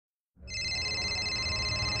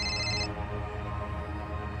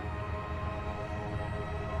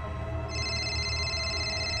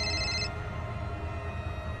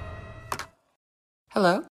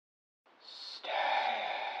Hello?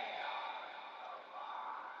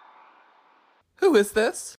 Who is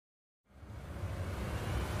this?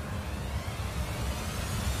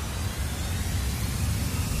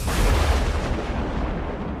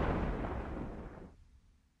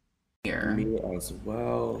 Here. Me as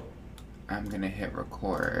well. I'm gonna hit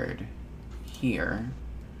record here.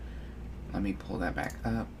 Let me pull that back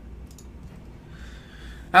up.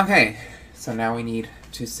 Okay, so now we need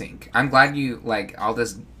to sync. I'm glad you, like, all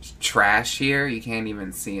this trash here, you can't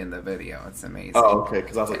even see in the video. It's amazing. Oh, okay,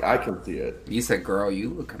 because I was like, I can see it. You said, girl, you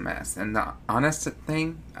look a mess. And the honest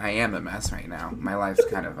thing, I am a mess right now. My life's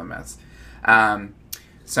kind of a mess.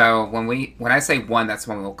 So when I say one, that's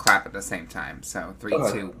when we'll clap at the same time. So 3,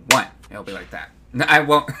 2, 1. It'll be like that. No, I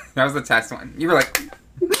won't. That was the test one. You were like...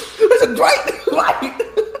 Right.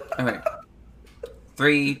 Okay.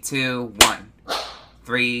 3, 2, 1.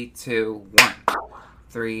 3, 2, 1.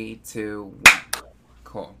 3, 2, 1.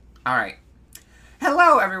 Cool. All right.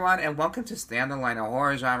 Hello, everyone, and welcome to Stay on the Line, a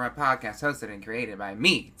horror genre podcast hosted and created by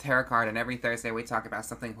me, Tarot Card, and every Thursday we talk about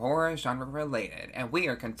something horror genre related. And we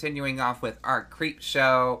are continuing off with our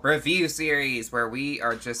Creepshow review series, where we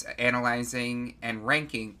are just analyzing and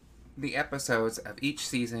ranking the episodes of each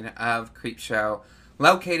season of Creepshow,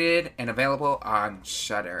 located and available on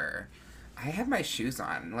Shudder. I have my shoes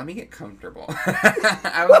on. Let me get comfortable.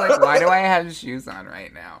 I was like, why do I have shoes on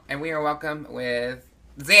right now? And we are welcome with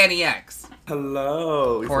Zanny X.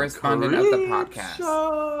 Hello. Correspondent of the podcast.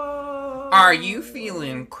 Are you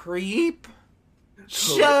feeling creep?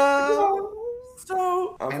 Show?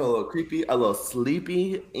 So, I'm a little creepy, a little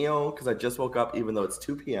sleepy, because I just woke up even though it's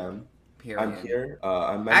 2 p.m. Period. I'm here.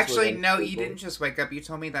 I'm Actually, no, you didn't just wake up. You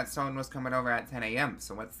told me that someone was coming over at 10 a.m.,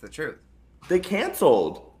 so what's the truth? They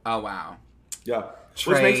canceled. Oh, wow. Yeah.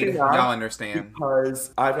 Trade, which makes me mad y'all understand.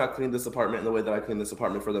 Because I've not cleaned this apartment in the way that I cleaned this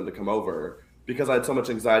apartment for them to come over. Because I had so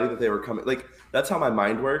much anxiety that they were coming. Like, that's how my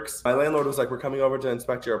mind works. My landlord was like, we're coming over to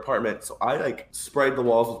inspect your apartment. So I, like, sprayed the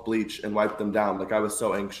walls with bleach and wiped them down. Like, I was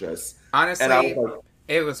so anxious. Honestly, and I was like,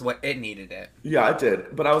 it was what it needed it. Yeah, it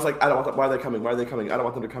did. But I was like, I don't want them. Why are they coming? Why are they coming? I don't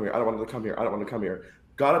want them to come here. I don't want them to come here. I don't want them to come here.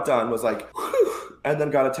 Got it done, was like, whew, and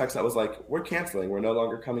then got a text that was like, we're canceling. We're no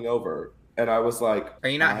longer coming over. And I was like, are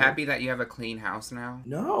you not happy that you have a clean house now?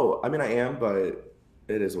 No. I mean, I am, but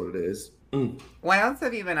it is what it is. What else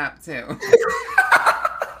have you been up to?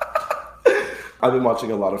 I've been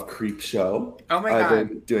watching a lot of Creepshow. Oh my God. I've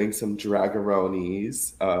been doing some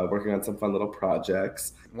dragaronies, working on some fun little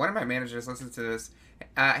projects. One of my managers listens to this.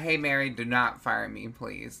 Hey, Mary, do not fire me,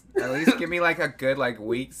 please. At least give me, like, a good, like,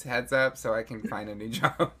 week's heads up so I can find a new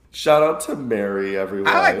job. Shout out to Mary,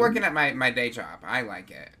 everyone. I like working at my day job. I like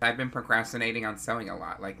it. I've been procrastinating on sewing a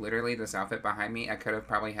lot. Like, literally, this outfit behind me, I could have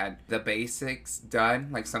probably had the basics done,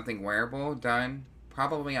 like something wearable done,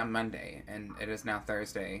 probably on Monday. And it is now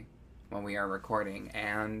Thursday when we are recording.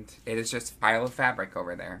 And it is just a pile of fabric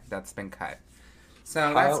over there that's been cut.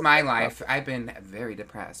 So that's my life. I've been very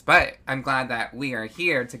depressed. But I'm glad that we are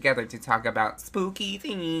here together to talk about spooky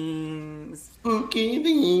things. Spooky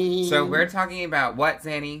things. So we're talking about what,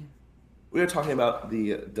 Zanny? We're talking about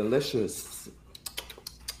the delicious,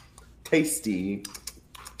 tasty,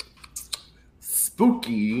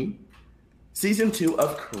 spooky season 2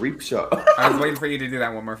 of Creepshow. I was waiting for you to do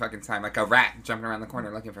that one more fucking time. Like a rat jumping around the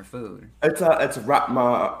corner looking for food. It's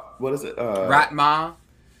Ratma. What is it? Ratma.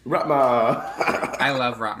 Ratma. I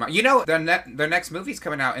love Ratma. You know, their next movie's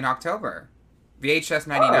coming out in October. VHS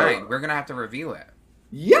 99. We're going to have to review it.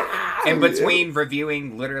 Yeah! In between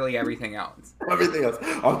reviewing literally everything else. Everything else.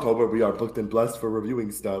 October, we are booked and blessed for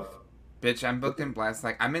reviewing stuff. Bitch, I'm booked and blessed.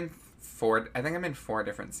 Like, I think I'm in 4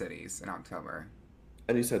 different cities in October.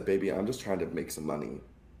 And you said, baby, I'm just trying to make some money.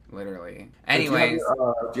 Literally. Anyways.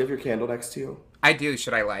 Do you have your candle next to you? I do.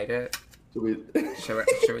 Should I light it?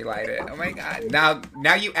 Should we light it? Oh my God. Now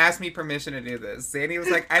you asked me permission to do this. Zanny was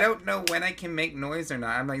like, I don't know when I can make noise or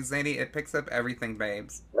not. I'm like, Zanny, it picks up everything,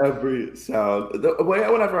 babes. Every sound. The way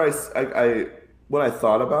whenever when I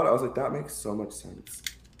thought about it, I was like, that makes so much sense.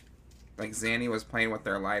 Like, Zanny was playing with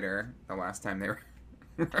their lighter the last time they were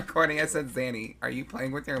recording. I said, Zanny, are you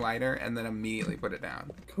playing with your lighter? And then immediately put it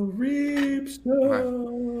down. Creepshow.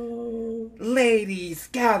 Ladies,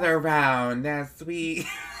 gather round as we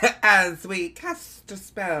cast a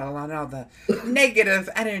spell on all the negative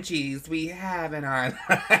energies we have in our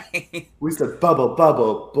life. We said bubble,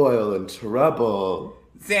 bubble, boil and trouble.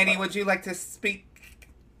 Zanny, would you like to speak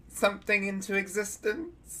something into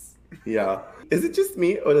existence? Yeah. Is it just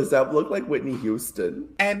me, or does that look like Whitney Houston?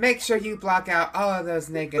 And make sure you block out all of those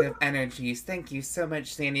negative energies. Thank you so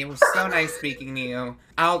much, Zanny. It was so nice speaking to you.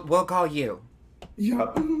 We'll call you.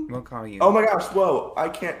 Yeah. We'll call you. Oh my gosh! Whoa! I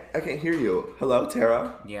can't hear you. Hello, Tara.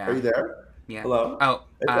 Are Yeah. you there? Yeah. Hello. Oh,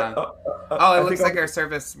 Is that, oh, it I think looks like our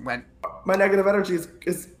service went. my negative energy is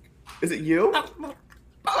it you?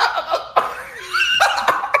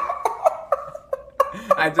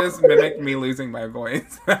 I just mimicked me losing my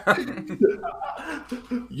voice.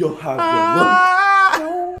 You'll have your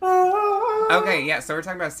look. Okay, yeah, so we're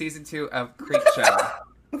talking about season 2 of Creepshow,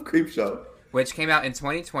 Of Creepshow. which came out in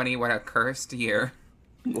 2020. What a cursed year.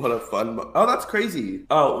 What a fun. Oh, that's crazy.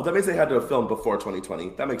 Oh, that means they had to have filmed before 2020.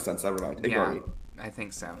 That makes sense. Never mind. Ignore me. I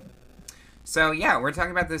think so. So, yeah, we're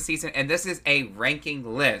talking about this season, and this is a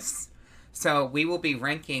ranking list. So, we will be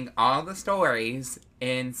ranking all the stories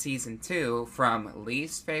in season 2 from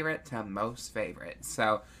least favorite to most favorite.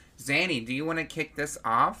 So, Zanny, do you want to kick this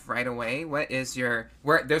off right away? What is your...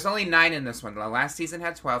 There's only 9 in this one. The last season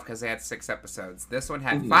had 12 because they had 6 episodes. This one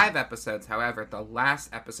had 5 episodes. However, the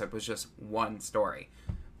last episode was just one story,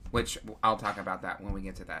 which I'll talk about that when we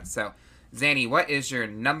get to that. So, Zanny, what is your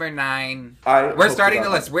number 9? We're starting the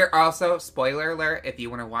list. We're also, spoiler alert, if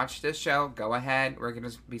you want to watch this show, go ahead. We're going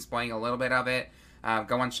to be spoiling a little bit of it.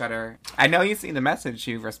 Go on Shudder. I know you've seen the message.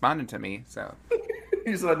 You've responded to me, so...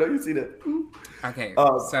 You said I know you've seen it. Okay,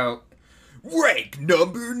 so rank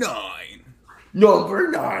number 9. Number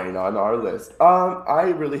 9 on our list.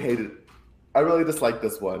 I really dislike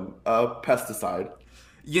this one. Pesticide.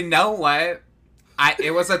 You know what? It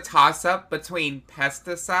was a toss-up between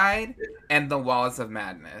Pesticide and The Walls of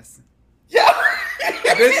Madness. Yeah!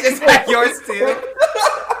 This is like yours too?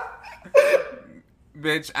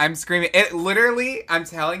 Bitch, I'm screaming. It literally, I'm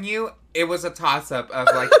telling you, it was a toss-up of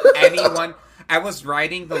like anyone... I was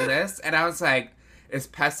writing the list, and I was like, is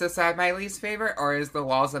Pesticide my least favorite, or is The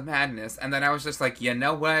Walls of Madness? And then I was just like, you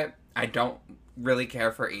know what? I don't really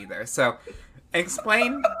care for either. So,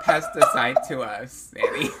 explain Pesticide to us,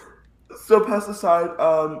 Annie. So,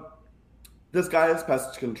 Pesticide, this guy has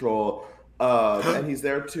pest control, and he's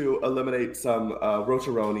there to eliminate some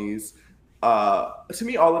rocharonis. To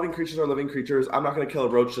me, all living creatures are living creatures. I'm not going to kill a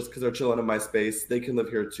roach just because they're chilling in my space. They can live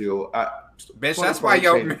here too. Bitch, that's why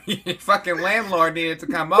your fucking landlord needed to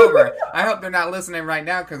come over. I hope they're not listening right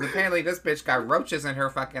now because apparently this bitch got roaches in her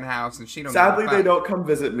fucking house and she don't. Sadly, they don't come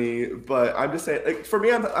visit me, but I'm just saying, like, for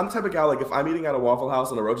me, I'm the type of gal, like, if I'm eating at a Waffle House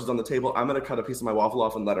and a roach is on the table, I'm going to cut a piece of my waffle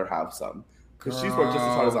off and let her have some. Because she's worked just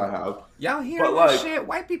as hard as I have. Y'all hear but, this shit?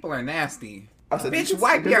 White people are nasty. I said, bitch,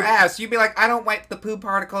 wipe your ass. You'd be like, I don't wipe the poo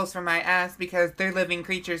particles from my ass because they're living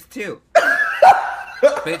creatures too.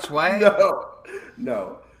 Bitch, what?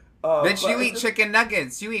 No. Bitch, you eat chicken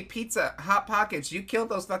nuggets. You eat pizza, Hot Pockets. You kill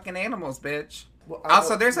those fucking animals, bitch. Well,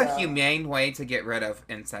 also, there's a humane way to get rid of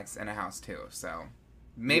insects in a house too. So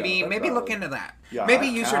maybe look into that. Yeah, maybe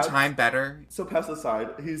use your time better. So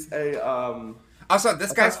Pesticide, he's a Also,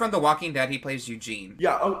 this guy's from The Walking Dead. He plays Eugene.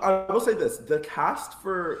 Yeah, I will say this: the cast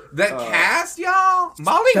for cast, y'all.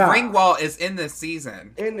 Molly Ringwald is in this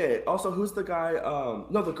season. In it. Also, who's the guy?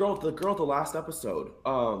 No, the girl. The last episode.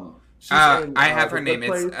 I have her name.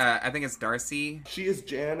 It's I think it's Darcy. She is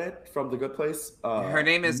Janet from The Good Place. Her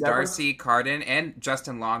name is Darcy Carden, and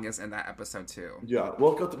Justin Long is in that episode too. Yeah,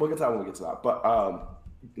 we'll get to that when we get to that. But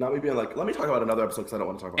not me being like, let me talk about another episode because I don't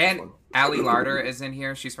want to talk about this one. And Allie Larder is in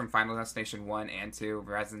here. She's from Final Destination 1 and 2,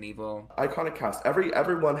 Resident Evil. Iconic cast.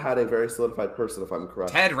 Everyone had a very solidified person, if I'm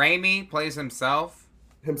correct. Ted Raimi plays himself.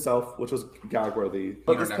 Which was gag-worthy.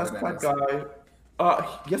 But this Pesticide guy...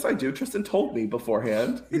 yes, I do. Tristan told me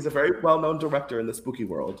beforehand. He's a very well-known director in the spooky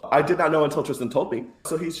world. I did not know until Tristan told me.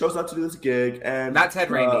 So he shows up to do this gig, and... Not Ted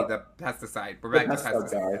Raimi, the Pesticide. We're back to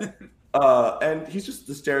Pesticide. And he's just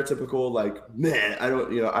the stereotypical, like, man,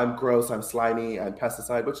 I'm gross, I'm slimy, I'm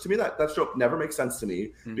Pesticide. Which to me, that trope never makes sense to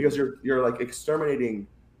me because you're like exterminating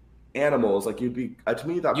animals. Like you'd be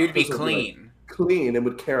clean. Clean and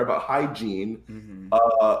would care about hygiene.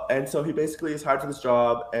 And so he basically is hired for this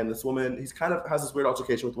job, and this woman, he's kind of has this weird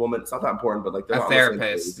altercation with a woman. It's not that important, but like they're a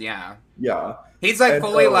therapist, yeah. He's like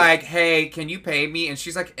fully like, hey, can you pay me? And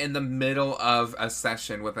she's like in the middle of a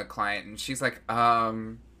session with a client, and she's like,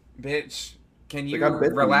 bitch, can you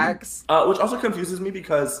relax? Which also confuses me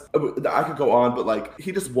because I could go on, but like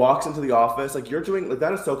he just walks into the office, like you're doing, like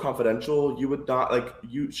that is so confidential. You would not like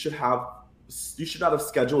you should not have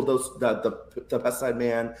scheduled the pesticide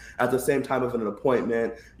man at the same time of an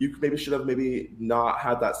appointment. You should have not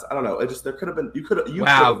had that. I don't know. It just there could have been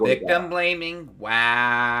victim blaming.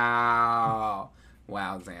 Wow,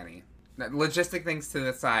 Zanny. Logistic things to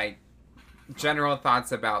the side. General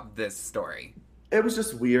thoughts about this story. It was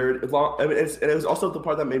just weird. It was also the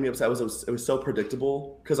part that made me upset was it was so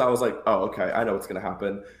predictable because I was like, oh, okay, I know what's gonna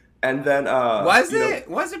happen. And then, Was it?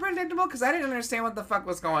 Was it predictable? Because I didn't understand what the fuck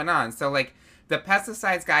was going on. So, like, the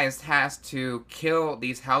pesticides guy is tasked to kill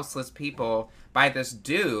these houseless people by this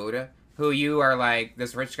dude who you are like,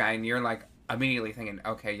 this rich guy, and you're like, immediately thinking,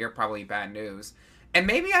 okay, you're probably bad news. And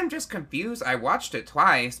maybe I'm just confused. I watched it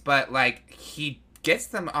twice, but, like, he gets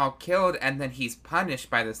them all killed, and then he's punished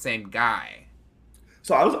by the same guy.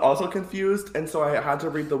 so I was also confused, and so I had to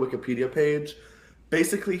read the Wikipedia page.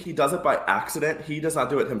 Basically, he does it by accident. He does not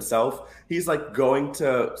do it himself. He's like going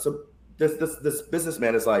to so this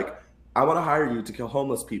businessman is like, I want to hire you to kill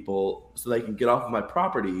homeless people so they can get off of my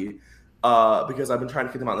property, because I've been trying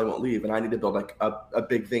to kick them out and they won't leave, and I need to build like a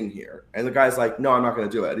big thing here. And the guy's like, no, I'm not going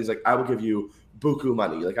to do it. He's like, I will give you buku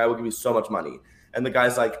money. Like I will give you so much money. And the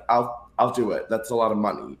guy's like, I'll do it. That's a lot of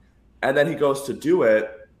money. And then he goes to do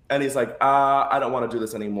it, and he's like, I don't want to do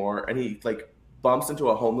this anymore. And he like bumps into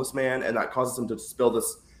a homeless man, and that causes him to spill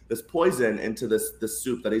this poison into this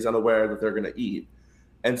soup that he's unaware that they're gonna eat.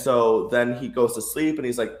 And so then he goes to sleep, and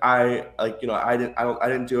he's like, I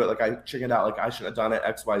didn't do it. Like I chickened out. Like I shouldn't have done it.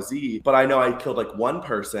 XYZ. But I know I killed like one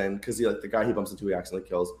person because he like the guy he bumps into he accidentally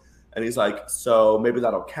kills. And he's like, so maybe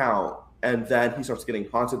that'll count. And then he starts getting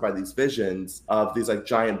haunted by these visions of these like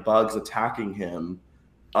giant bugs attacking him.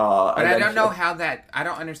 But I don't know how that. I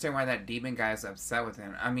don't understand why that demon guy is upset with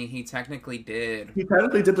him. I mean, he technically did. He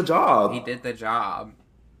technically did the job. He did the job.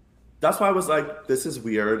 That's why I was like, this is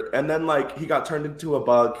weird. And then like he got turned into a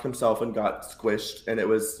bug himself and got squished, and it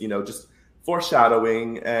was, just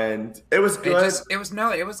foreshadowing, and it was good. It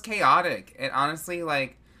was chaotic. It honestly,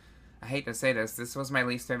 like, I hate to say this was my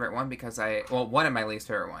least favorite one because one of my least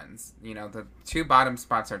favorite ones. The two bottom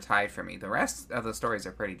spots are tied for me. The rest of the stories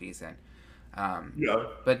are pretty decent. Yeah.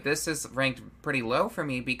 But this is ranked pretty low for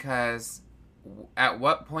me because at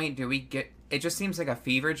what point do we get... It just seems like a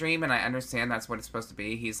fever dream, and I understand that's what it's supposed to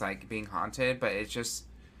be. He's, like, being haunted, but it just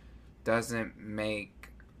doesn't make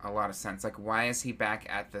a lot of sense. Like, why is he back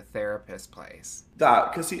at the therapist place?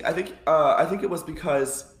 Because I think it was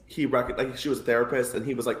because he like she was a therapist, and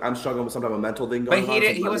he was like, I'm struggling with some type of mental thing going on.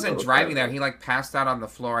 But he wasn't driving there. He, like, passed out on the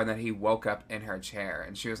floor, and then he woke up in her chair,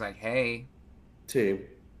 and she was like, hey. T.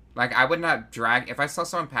 Like, I would not drag... If I saw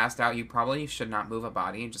someone passed out, you probably should not move a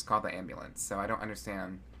body and just call the ambulance. So I don't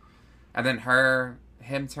understand. And then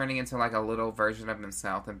him turning into, like, a little version of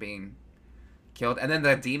himself and being killed. And then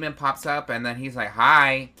the demon pops up, and then he's like,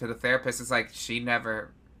 hi, to the therapist. It's like, she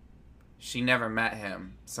never met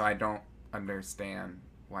him. So I don't understand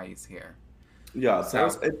why he's here. Yeah, so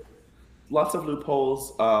lots of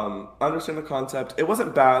loopholes. Understand the concept. It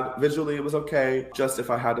wasn't bad. Visually, it was okay. Just if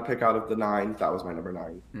I had to pick out of the 9, that was my number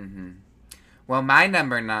 9. Mm-hmm. Well, my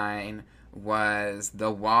number 9 was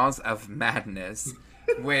The Walls of Madness,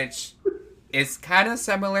 which is kind of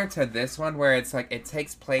similar to this one, where it's like it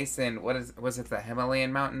takes place in, was it the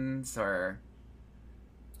Himalayan mountains or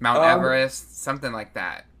Mount Everest? Something like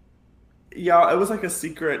that. Yeah, it was like a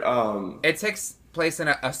secret... It takes place in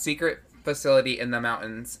a secret facility in the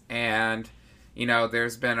mountains, and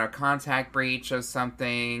there's been a contact breach of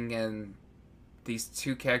something, and these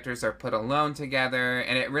two characters are put alone together,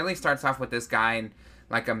 and it really starts off with this guy in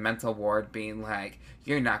like a mental ward being like,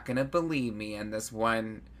 you're not gonna believe me, and this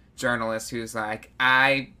one journalist who's like,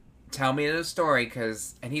 tell me the story,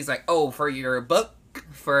 and he's like, oh, for your book,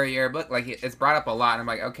 like, it's brought up a lot, and I'm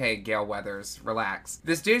like, okay, Gale Weathers, relax.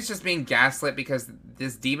 This dude's just being gaslit because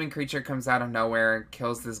this demon creature comes out of nowhere and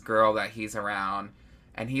kills this girl that he's around,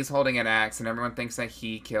 and he's holding an axe, and everyone thinks that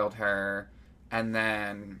he killed her, and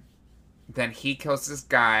then he kills this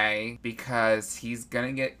guy because he's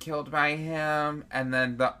gonna get killed by him, and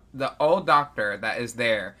then the old doctor that is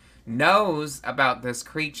there knows about this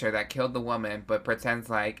creature that killed the woman, but pretends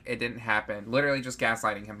like it didn't happen, literally just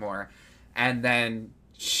gaslighting him more. And then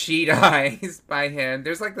she dies by him.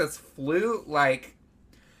 There's like this flute, like,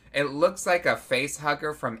 it looks like a face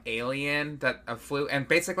hugger from Alien, a flute. And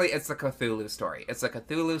basically it's a Cthulhu story. It's a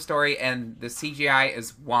Cthulhu story, and the CGI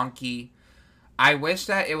is wonky. I wish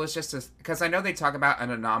that it was just because I know they talk about an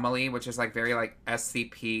anomaly, which is like very like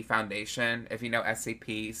SCP Foundation. If you know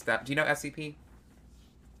SCP stuff. Do you know SCP?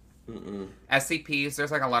 Mm-mm. SCPs,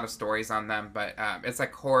 there's like a lot of stories on them, but it's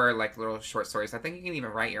like horror, like little short stories. I think you can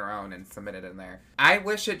even write your own and submit it in there. I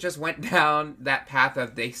wish it just went down that path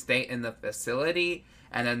of they stay in the facility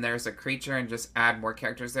and then there's a creature and just add more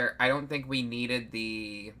characters there. I don't think we needed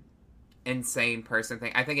the insane person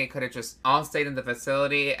thing. I think it could have just all stayed in the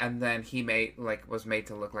facility, and then he was made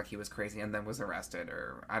to look like he was crazy and then was arrested,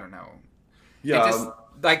 or I don't know. Yeah. It just,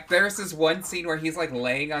 like, there's this one scene where he's like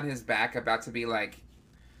laying on his back about to be like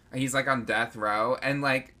He's like on death row, and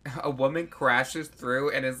like a woman crashes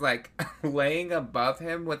through and is like laying above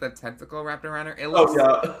him with a tentacle wrapped around her. It Oh looks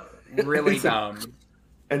yeah, really dumb.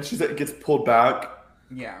 and she's like gets pulled back.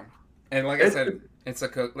 Yeah, and like I It's said, it's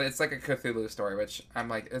like a Cthulhu story, which I'm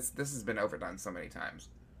like, this has been overdone so many times.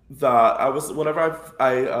 that I was whenever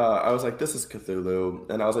I was like, this is Cthulhu,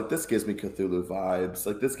 and I was like, this gives me Cthulhu vibes.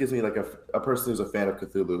 Like this gives me like a person who's a fan of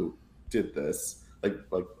Cthulhu did this.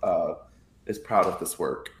 Is proud of this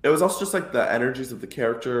work. It was also just like the energies of the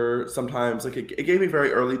character. Sometimes like it gave me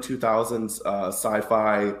very early 2000s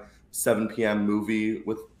sci-fi 7 p.m. movie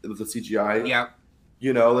with the CGI. Yep.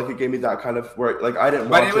 You know, like it gave me that kind of where like I didn't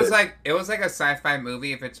But watch it was like a sci-fi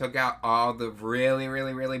movie if it took out all the really,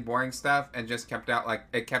 really, really boring stuff and just kept out like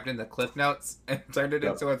it kept in the cliff notes and turned it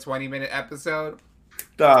into a 20-minute episode.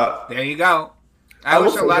 There you go. I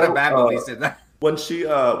wish a lot of bad movies did that. When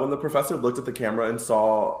the professor looked at the camera and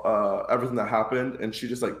saw everything that happened and she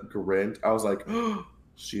just like grinned, I was like, oh,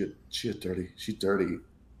 she dirty.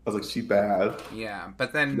 I was like, she bad. Yeah,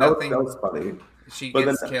 but then that was funny. She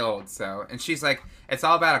gets killed, so and she's like, it's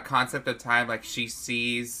all about a concept of time. Like she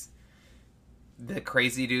sees the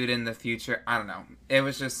crazy dude in the future. I don't know. It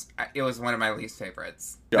was one of my least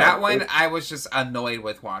favorites. Yeah, that one I was just annoyed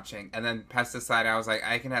with watching, and then Pesticide, I was like,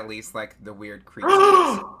 I can at least like the weird creatures.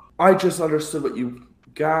 I just understood what you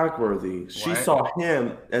gag worthy. She saw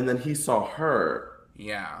him, and then he saw her.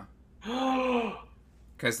 Yeah.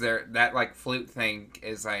 Because that like flute thing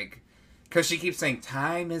is like, because she keeps saying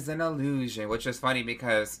time is an illusion, which is funny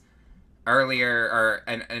because earlier or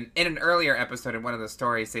in an earlier episode in one of the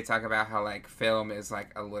stories they talk about how like film is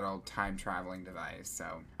like a little time traveling device. So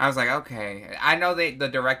I was like, okay, I know the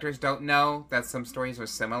directors don't know that some stories are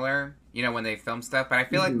similar, you know, when they film stuff, but I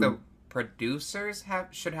feel like the producers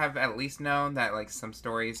should have at least known that like some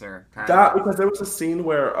stories are kind of because there was a scene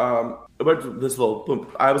where this little boom,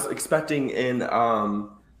 I was expecting in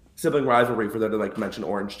Sibling Rivalry for them to like mention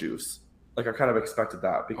orange juice. Like I kind of expected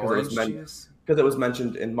that because it was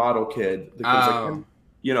mentioned in Model Kid. The kid's like,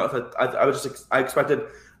 you know, I expected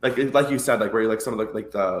like you said, like where you like some of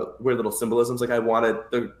the weird little symbolisms. Like I wanted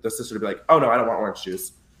the sister to be like, oh no, I don't want orange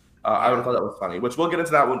juice. I would have thought that was funny, which we'll get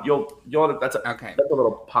into that one. That's a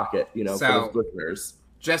little pocket, you know, for the listeners.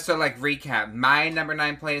 Just to like recap, my number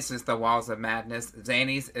 9 place is the Walls of Madness.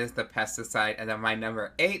 Zanny's is the Pesticide, and then my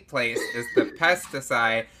number 8 place is the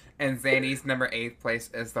Pesticide, and Zanny's number 8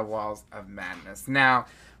 place is the Walls of Madness. Now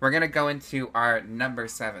we're gonna go into our number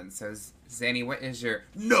 7. So Zanny, what is your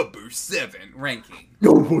number 7 ranking?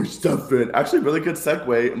 Number 7, actually, really good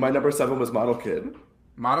segue. My number 7 was Model Kid.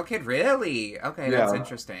 Model Kid, really? Okay, that's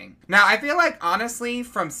interesting. Now, I feel like, honestly,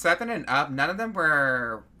 from 7 and up, none of them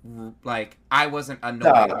were, like, I wasn't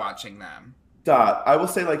annoyed watching them. I will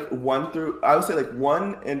say, like,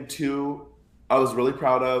 1 and 2, I was really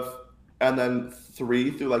proud of. And then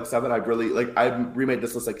 3 through, like, 7, I remade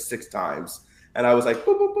this list, like, 6 times. And I was like,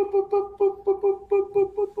 boop, boop, boop, boop, boop, boop, boop, boop, boop,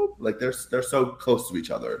 boop, boop, boop. Like they're so close to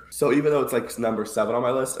each other. So even though it's like number 7 on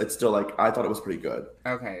my list, it's still like I thought it was pretty good.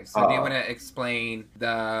 Okay, so do you want to explain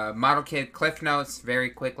the Model Kid cliff notes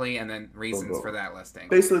very quickly and then reasons for that listing?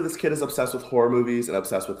 Basically, this kid is obsessed with horror movies and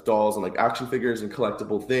obsessed with dolls and like action figures and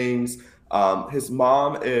collectible things. His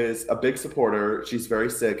mom is a big supporter. She's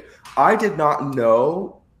very sick. I did not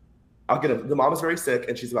know. The mom is very sick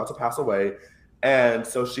and she's about to pass away. And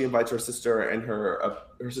so she invites her sister and her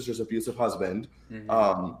sister's abusive husband. Mm-hmm.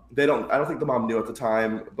 I don't think the mom knew at the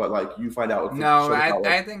time, but like you find out. No,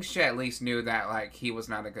 I think she at least knew that like he was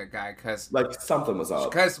not a good guy because like something was up.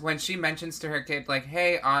 Because when she mentions to her kid like,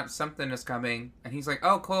 "Hey, aunt, something is coming," and he's like,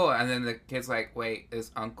 "Oh, cool," and then the kid's like, "Wait, is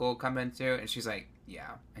uncle coming too?" And she's like,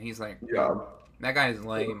 "Yeah," and he's like, "Yeah, that guy is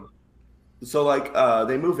lame." So like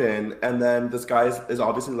they move in, and then this guy is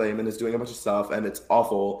obviously lame and is doing a bunch of stuff, and it's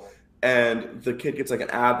awful. And the kid gets like an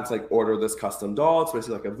ad that's like order this custom doll. It's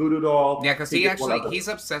basically like a voodoo doll. Yeah, because he's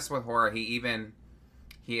obsessed with horror. I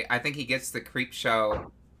think he gets the Creepshow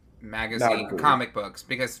magazine comic books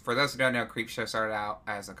because for those who don't know, Creepshow started out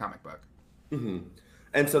as a comic book. Mm-hmm.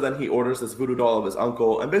 And so then he orders this voodoo doll of his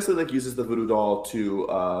uncle and basically like uses the voodoo doll to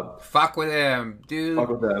fuck with him, dude. Fuck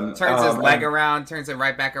with him. Turns his leg around, turns it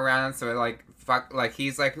right back around. So it like fuck, like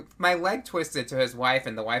he's like my leg twisted to his wife,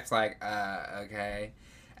 and the wife's like, okay.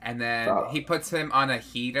 And then he puts him on a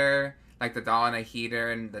heater, like the doll on a heater,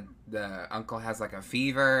 and the uncle has like a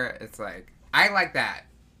fever. It's like, I like that.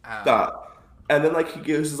 And then like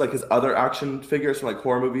he uses like his other action figures from like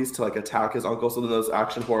horror movies to like attack his uncle. So then those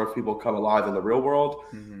action horror people come alive in the real world.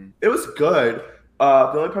 Mm-hmm. It was good. The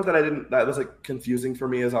only part that was like confusing for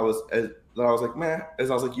me is I was like, meh, is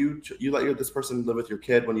I was like, you let this person live with your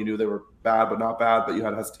kid when you knew they were bad but not bad, but you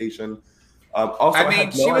had hesitation. Also, I I mean,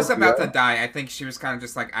 had no she was idea. about to die. I think she was kind of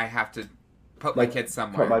just like, I have to put my Like, kid put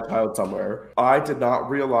my somewhere. child somewhere. I did not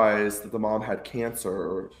realize that the mom had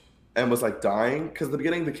cancer and was like dying because at the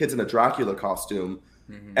beginning the kid's in a Dracula costume,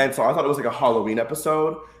 Hmm. and so I thought it was like a Halloween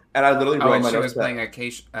episode, and I literally Oh, wrote in and my she notes was that playing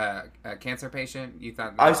a cancer patient. You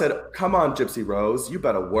thought I that? said, "Come on, Gypsy Rose, you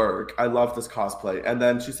better work. I love this cosplay." And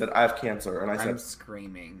then she said, "I have cancer," and I I'm said,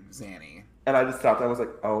 screaming, Zanny. and I just stopped and I was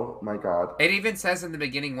like, "Oh my god." It even says in the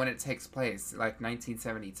beginning when it takes place, like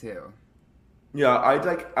 1972. Yeah, I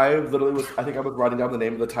literally was, I think I was writing down the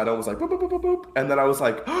name of the title and was like, boop, boop, boop, boop, boop. And then I was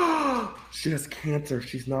like, oh, she has cancer.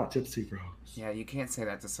 She's not Gypsy Rose. Yeah, you can't say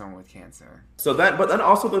that to someone with cancer. So then, but then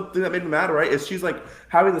also the thing that made me mad, right, is she's like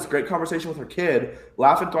having this great conversation with her kid,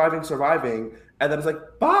 laughing, thriving, surviving, and then it's like,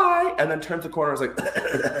 bye, and then turns the corner, is like,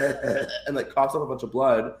 and like coughs up a bunch of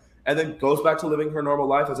blood, and then goes back to living her normal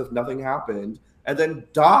life as if nothing happened, and then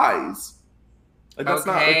dies. Like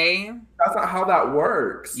Okay. that's not how that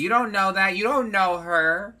works. You don't know that. You don't know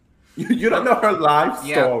her. You don't know her life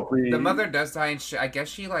Yeah, story. the mother does die, and I guess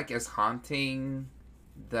she like is haunting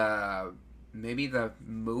the maybe the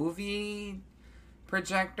movie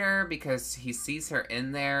projector because he sees her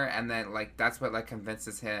in there, and then like that's what like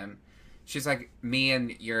convinces him. She's like, me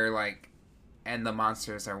and you're like, and the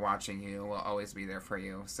monsters are watching you. Will always be there for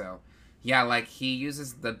you. So yeah, like he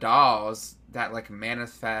uses the dolls that like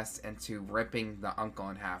manifest into ripping the uncle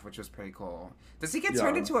in half, which was pretty cool. Does he get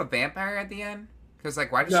turned into a vampire at the end? Because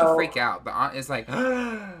like, why does she freak out? The aunt is like,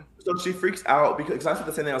 so she freaks out because I said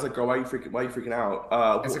the same thing. I was like, "Girl, why are you freaking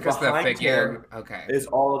out?" is it because the figure? Okay, is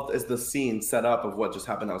the scene set up of what just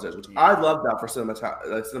happened downstairs, which yeah. I love that for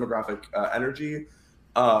cinematographic energy.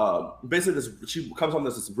 Basically, she comes home.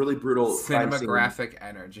 There's this really brutal cinematographic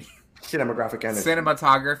energy, cinematographic energy,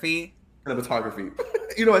 cinematography.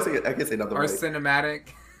 You know, I can say another or way. Cinematic,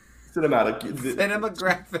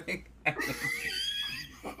 cinematographic.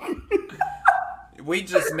 We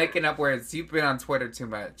just making up words. You've been on Twitter too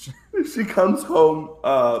much. She comes home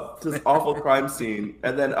to this awful crime scene,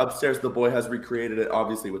 and then upstairs the boy has recreated it,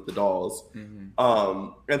 obviously with the dolls. Mm-hmm.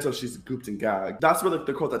 And so she's gooped and gagged. That's where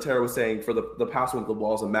the quote that Tara was saying for the past one, the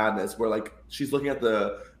walls of madness, where like she's looking at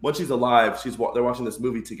when she's alive, they're watching this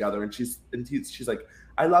movie together, and she's like,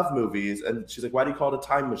 I love movies, and she's like, why do you call it a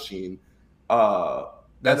time machine? The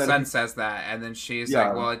son says that, and then she's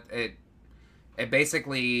like, well, it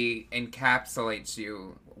basically encapsulates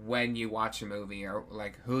you when you watch a movie or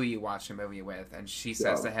like who you watch a movie with, and she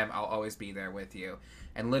says to him, I'll always be there with you,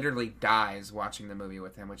 and literally dies watching the movie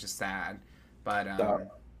with him, which is sad. But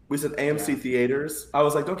we said AMC theaters. I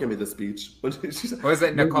was like, don't give me this speech. Was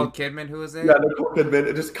it Nicole Kidman? Who was it? Yeah, Nicole Kidman.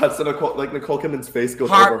 It just cuts to Nicole Kidman's face goes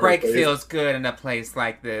Heartbreak over her face. feels good in a place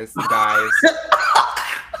like this, guys.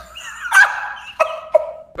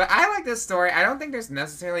 But I like this story. I don't think there's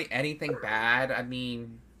necessarily anything bad. I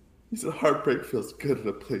mean, he said heartbreak feels good in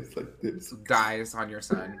a place like this. Dies on your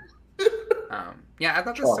son. Yeah, I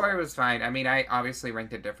thought the story was fine. I mean, I obviously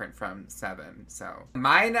ranked it different from 7. So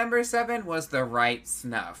my number 7 was The Right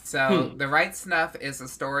Snuff. So The Right Snuff is a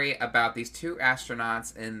story about these 2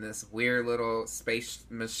 astronauts in this weird little space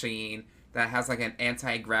machine that has like an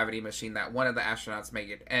anti-gravity machine that one of the astronauts made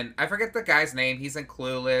it. And I forget the guy's name. He's in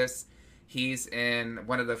Clueless. He's in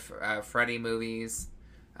one of the Freddy movies.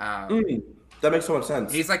 That makes so much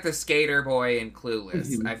sense. He's like the skater boy in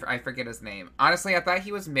Clueless. Mm-hmm. I forget his name. Honestly, I thought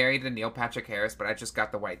he was married to Neil Patrick Harris, but I just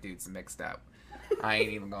got the white dudes mixed up. I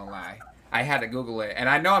ain't even gonna lie. I had to Google it. And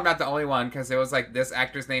I know I'm not the only one because it was like this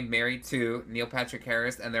actor's name married to Neil Patrick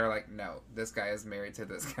Harris, and they were like, no, this guy is married to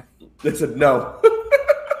this guy. They said no.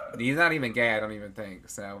 He's not even gay, I don't even think.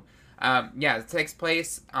 So, yeah, it takes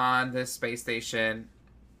place on this space station.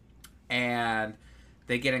 And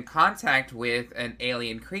they get in contact with an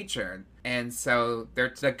alien creature. And so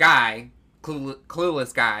they're the guy,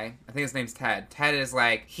 clueless guy, I think his name's Ted. Ted is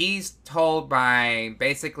like, he's told by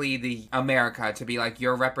basically the America to be like,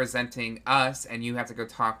 you're representing us and you have to go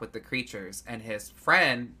talk with the creatures. And his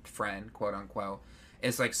friend, quote unquote,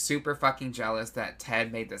 is like super fucking jealous that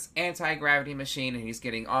Ted made this anti-gravity machine and he's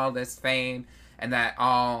getting all this fame, and that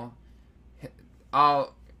all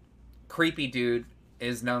creepy dude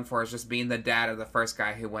is known for as just being the dad of the first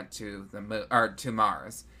guy who went to to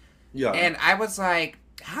Mars. Yeah. And I was like,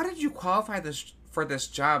 how did you qualify for this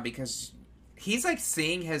job? Because he's like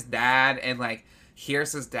seeing his dad and like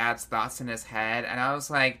hears his dad's thoughts in his head, and I was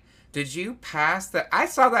like, did you pass I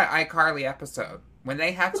saw that iCarly episode when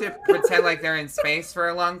they have to pretend like they're in space for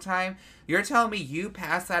a long time. You're telling me you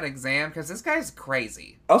passed that exam? Because this guy's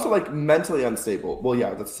crazy. Also, like, mentally unstable. Well,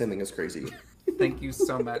 yeah, that's the same thing as crazy. Thank you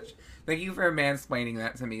so much. Thank you for mansplaining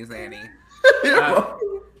that to me, Zanny.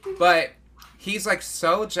 But he's like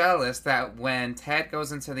so jealous that when Ted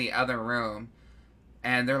goes into the other room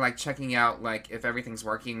and they're like checking out like if everything's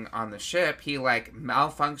working on the ship, he like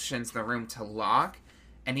malfunctions the room to lock,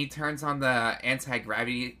 and he turns on the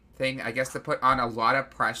anti-gravity thing, I guess, to put on a lot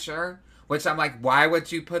of pressure, which I'm like, why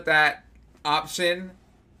would you put that option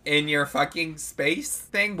in your fucking space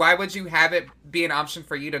thing? Why would you have it be an option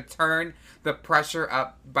for you to turn the pressure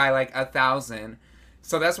up by like 1,000?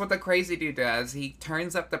 So that's what the crazy dude does. He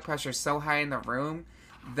turns up the pressure so high in the room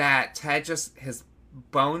that Ted just, his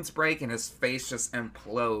bones break and his face just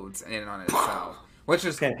implodes in on itself. Which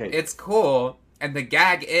is, it's cool. And the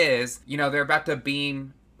gag is, you know, they're about to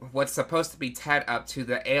beam what's supposed to be Ted up to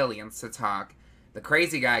the aliens to talk. The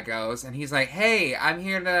crazy guy goes, and he's like, hey, I'm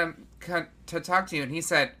here to talk to you. And he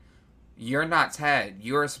said, you're not Ted.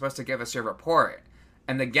 You were supposed to give us your report.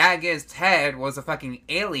 And the gag is Ted was a fucking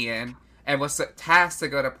alien and was tasked to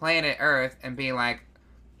go to planet Earth and be like,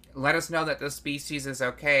 let us know that this species is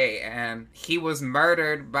okay. And he was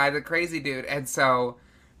murdered by the crazy dude. And so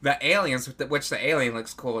the aliens, which the alien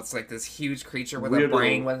looks cool. It's like this huge creature with a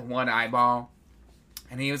brain with one eyeball.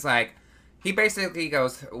 And he was like, he basically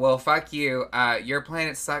goes, well, fuck you. Your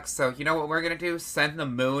planet sucks. So you know what we're going to do? Send the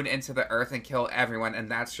moon into the Earth and kill everyone.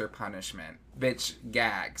 And that's your punishment. Bitch,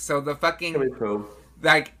 gag. So the fucking,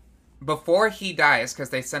 like, before he dies, because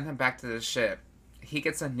they send him back to the ship, he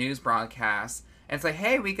gets a news broadcast. And it's like,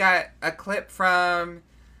 hey, we got a clip from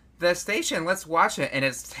the station. Let's watch it. And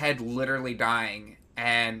it's Ted literally dying.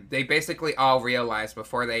 And they basically all realize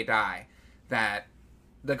before they die that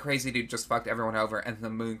the crazy dude just fucked everyone over and the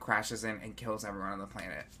moon crashes in and kills everyone on the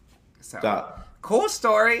planet. So, cool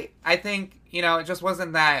story. I think, you know, it just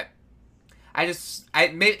wasn't that... I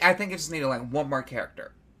think it just needed, like, one more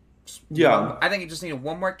character. I think it just needed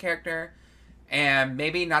one more character, and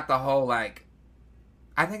maybe not the whole, like...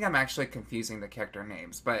 I think I'm actually confusing the character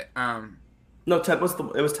names, but, No, Ted was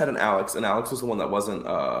it was Ted and Alex was the one that wasn't,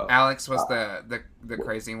 Alex was the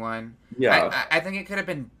crazy one. Yeah. I think it could have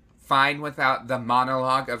been fine without the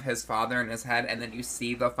monologue of his father in his head, and then you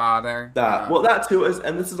see the father. Well, that too is,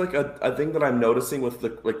 and this is like a thing that I'm noticing with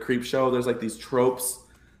the like Creepshow. There's like these tropes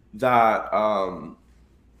that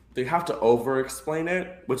they have to over explain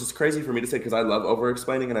it, which is crazy for me to say because I love over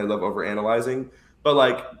explaining and I love over analyzing. But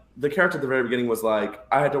like the character at the very beginning was like,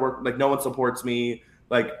 I had to work, like no one supports me.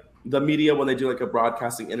 Like the media, when they do like a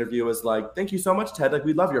broadcasting interview, is like, thank you so much, Ted. Like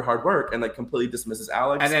we love your hard work, and like completely dismisses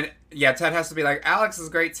Alex. And then Ted has to be like, Alex is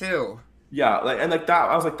great too. Yeah, like and like that,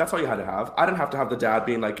 I was like, that's all you had to have. I didn't have to have the dad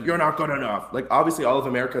being like, you're not good enough. Like obviously, all of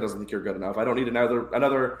America doesn't think you're good enough. I don't need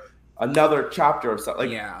another chapter of stuff.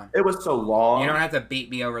 Like it was so long. You don't have to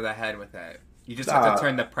beat me over the head with it. You just have to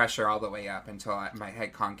turn the pressure all the way up until my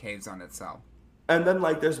head concaves on itself. And then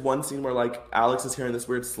like there's one scene where like Alex is hearing this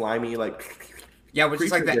weird slimy like. Yeah, which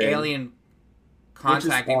is like the alien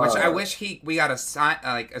contacting. Which I wish we got a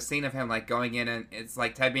scene of him like going in and it's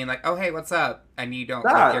like Ted being like, "Oh hey, what's up?" and you don't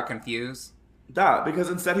like you're confused. Because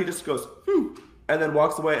instead he just goes, and then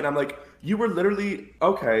walks away, and I'm like, you were literally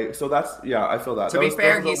okay. So that's I feel that. To be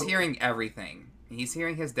fair, he's hearing everything. He's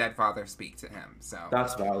hearing his dead father speak to him. So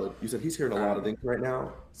that's valid. You said he's hearing a lot of things right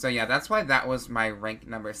now. So yeah, that's why that was my rank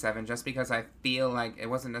number 7. Just because I feel like it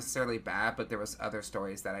wasn't necessarily bad, but there was other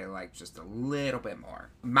stories that I liked just a little bit more.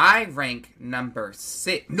 My rank number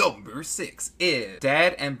 6 is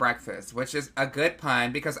Dead and Breakfast, which is a good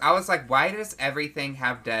pun because I was like, why does everything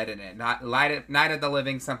have dead in it? Not Night of the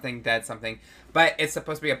Living something, dead something. But it's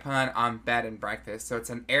supposed to be a pun on bed and breakfast. So it's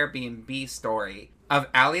an Airbnb story of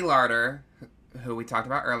Allie Larder, who we talked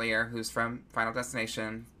about earlier, who's from Final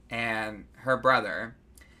Destination, and her brother.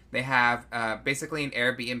 They have basically an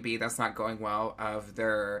Airbnb that's not going well of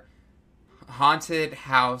their haunted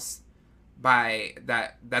house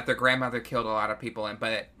that their grandmother killed a lot of people in,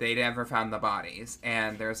 but they never found the bodies.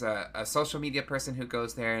 And there's a social media person who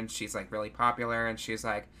goes there, and she's like really popular, and she's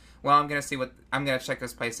like, well, I'm gonna check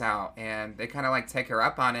this place out. And they kind of like take her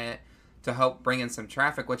up on it to help bring in some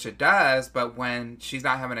traffic, which it does, but when she's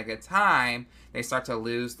not having a good time, they start to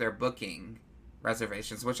lose their booking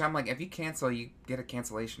reservations, which I'm like, if you cancel, you get a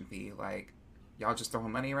cancellation fee. Like, y'all just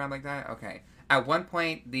throwing money around like that? Okay. At one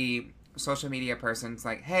point, the social media person's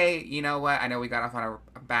like, hey, you know what? I know we got off on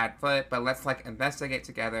a bad foot, but let's, like, investigate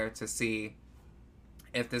together to see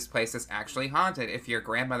if this place is actually haunted, if your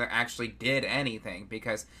grandmother actually did anything,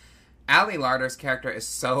 because Allie Larder's character is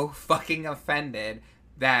so fucking offended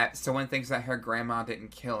that someone thinks that her grandma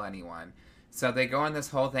didn't kill anyone. So they go in this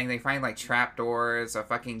whole thing, they find like trapdoors, a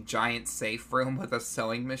fucking giant safe room with a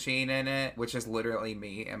sewing machine in it, which is literally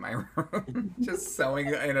me in my room, just sewing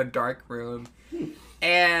in a dark room.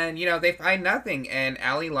 And, you know, they find nothing, and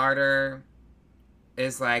Allie Larder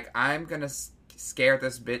is like, I'm gonna scare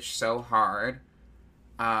this bitch so hard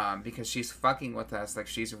because she's fucking with us. Like,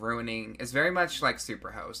 she's ruining. It's very much like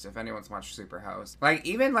Superhost, if anyone's watched Superhost. Like,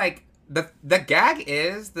 even like the gag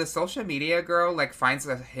is the social media girl like finds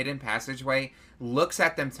a hidden passageway, looks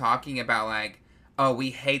at them talking about like, oh,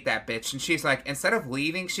 we hate that bitch, and she's like, instead of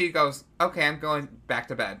leaving, she goes, okay, I'm going back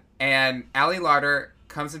to bed. And Allie Larder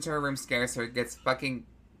comes into her room, scares her, gets fucking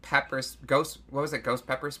ghost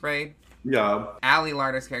pepper sprayed. Yeah. Allie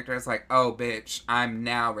Larder's character is like, oh, bitch, I'm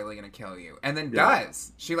now really gonna kill you. And then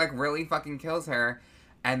does. She, like, really fucking kills her.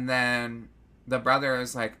 And then the brother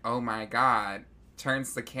is like, oh my god.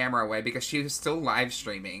 Turns the camera away because she was still live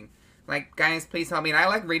streaming. Like, guys, please help me. And I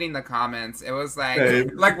like reading the comments. It was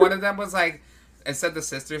like, like, one of them was like, it said the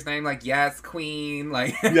sister's name, like, yes, queen.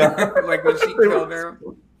 Like, like when she killed her.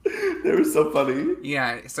 They were so funny.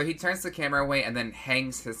 Yeah, so he turns the camera away and then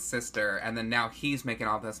hangs his sister, and then now he's making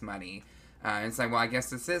all this money. And it's like, well, I guess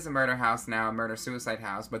this is a murder house now, a murder-suicide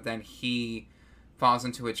house, but then he falls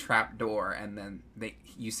into a trap door, and then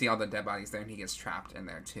you see all the dead bodies there, and he gets trapped in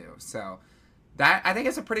there, too. So, that, I think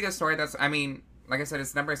it's a pretty good story. That's, I mean, like I said,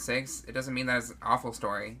 it's number 6. It doesn't mean that it's an awful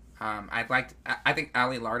story. I think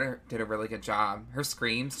Allie Larder did a really good job. Her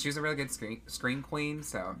screams, she's a really good scream queen,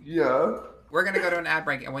 so. Yeah. We're going to go to an ad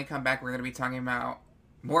break, and when we come back, we're going to be talking about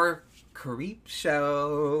more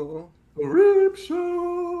Creepshow.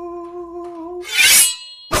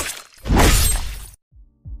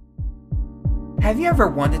 Have you ever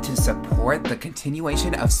wanted to support the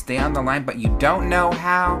continuation of Stay on the Line, but you don't know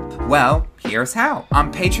how? Well, here's how.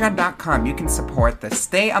 On patreon.com, you can support the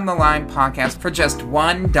Stay on the Line podcast for just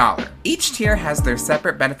 $1. Each tier has their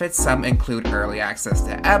separate benefits. Some include early access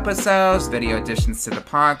to episodes, video additions to the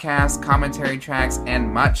podcast, commentary tracks,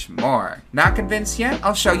 and much more. Not convinced yet?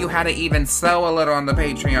 I'll show you how to even sew a little on the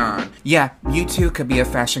Patreon. Yeah, you too could be a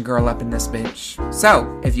fashion girl up in this bitch.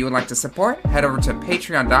 So, if you would like to support, head over to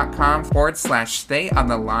patreon.com/Stay on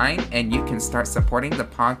the Line, and you can start supporting the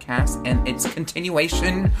podcast and its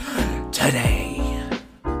continuation today.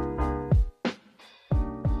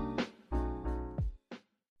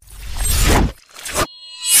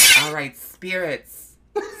 All right, spirits.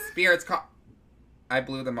 Spirits call. I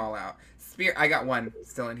blew them all out. I got one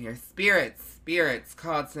still in here. Spirits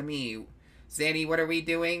called to me. Zanny, what are we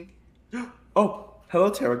doing? Oh, hello,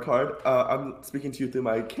 tarot card. I'm speaking to you through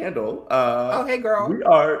my candle. Oh, hey, girl. We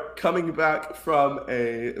are coming back from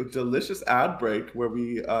a delicious ad break where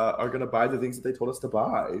we are going to buy the things that they told us to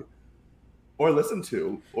buy or listen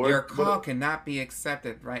to. Or your call cannot be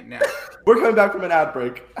accepted right now. We're coming back from an ad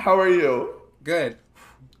break. How are you? Good.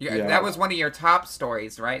 Yeah. That was one of your top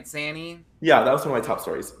stories, right, Zanny? Yeah, that was one of my top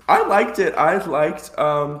stories. I liked it. I liked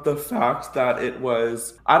the fact that it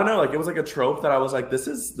was, I don't know, like it was like a trope that I was like, this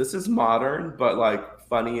is modern, but like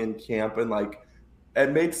funny and camp, and like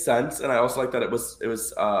it made sense. And I also like that it was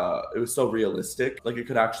so realistic, like it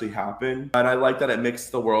could actually happen. And I like that it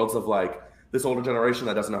mixed the worlds of like this older generation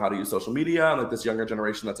that doesn't know how to use social media and like this younger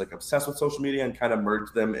generation that's like obsessed with social media, and kind of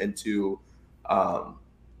merged them into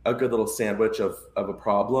a good little sandwich of a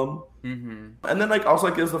problem. Mm-hmm. And then like also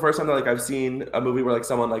like it was the first time that like I've seen a movie where like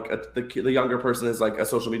someone like the younger person is like a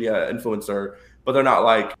social media influencer, but they're not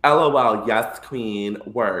like LOL yes queen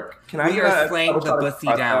work. Can I are slaying the pussy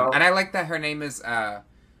down? And I like that her name is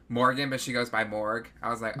Morgan, but she goes by Morg. I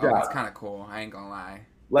was like, oh, that's kind of cool. I ain't gonna lie.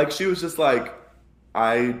 Like she was just like,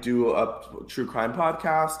 I do a true crime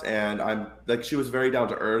podcast, and I'm like, she was very down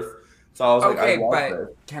to earth. So I was like, I love this.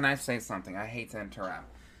 Can I say something? I hate to interrupt.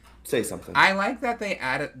 Say something. I like that they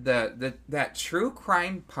added that true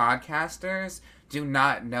crime podcasters do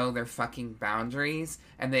not know their fucking boundaries,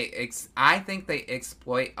 and I think they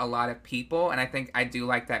exploit a lot of people, and I do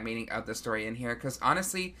like that meaning of the story in here, because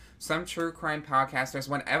honestly, some true crime podcasters,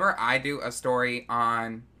 whenever I do a story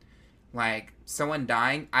on like someone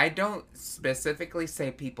dying, I don't specifically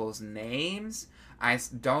say people's names. I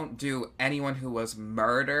don't do anyone who was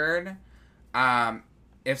murdered.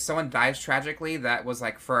 If someone dies tragically that was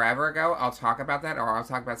like forever ago, I'll talk about that, or I'll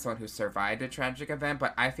talk about someone who survived a tragic event.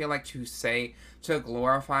 But I feel like to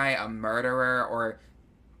glorify a murderer, or,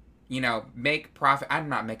 you know, make profit. I'm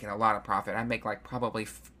not making a lot of profit. I make like probably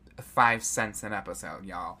 5 cents an episode,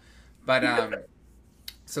 y'all. But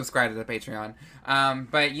subscribe to the Patreon.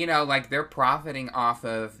 But you know, like they're profiting off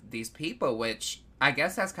of these people, which I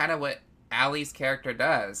guess that's kind of what Allie's character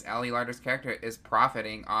does. Allie Larder's character is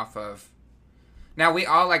profiting off of. Now, we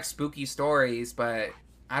all like spooky stories, but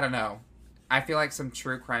I don't know. I feel like some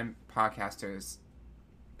true crime podcasters,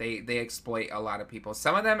 they exploit a lot of people.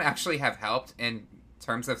 Some of them actually have helped in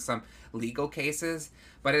terms of some legal cases.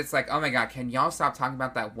 But it's like, oh my god, can y'all stop talking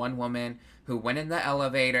about that one woman who went in the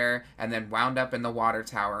elevator and then wound up in the water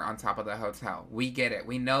tower on top of the hotel? We get it.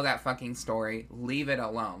 We know that fucking story. Leave it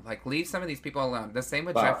alone. Like, leave some of these people alone. The same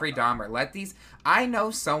with Jeffrey Dahmer. I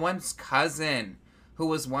know someone's cousin who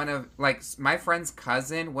was one of, like, my friend's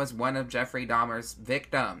cousin was one of Jeffrey Dahmer's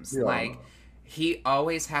victims. Yeah. Like, he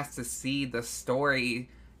always has to see the story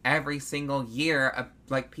every single year.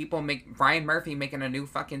 Like, people make Brian Murphy making a new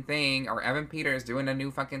fucking thing, or Evan Peters doing a new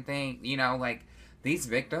fucking thing. You know, like, these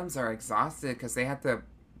victims are exhausted because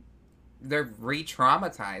they're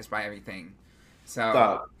re-traumatized by everything.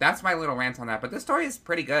 So that's my little rant on that. But this story is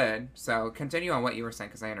pretty good. So continue on what you were saying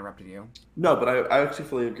because I interrupted you. No, but I actually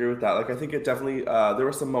fully agree with that. Like, I think it definitely, there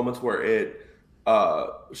were some moments where it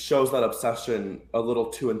shows that obsession a little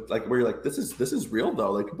too, like, where you're like, this is real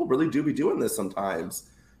though. Like, people really do be doing this sometimes.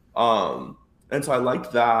 And so I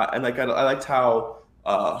liked that. And like, I liked how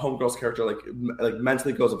Homegirl's character like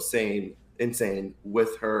mentally goes insane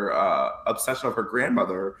with her obsession of her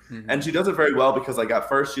grandmother. Mm-hmm. And she does it very well because, like, at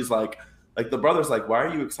first she's like the brother's like, why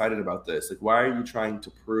are you excited about this? Like, why are you trying to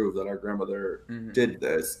prove that our grandmother did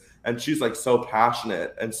this? And she's like so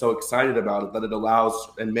passionate and so excited about it that it allows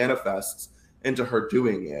and manifests into her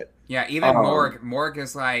doing it. Yeah, even Morg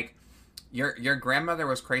is like, your grandmother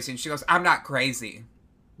was crazy, and she goes, I'm not crazy.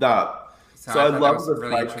 So I love this,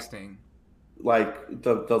 really interesting. Like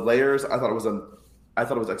the layers, I thought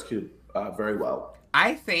it was executed very well.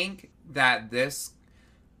 I think that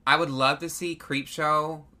I would love to see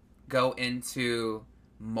Creepshow go into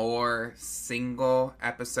more single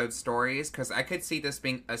episode stories, because I could see this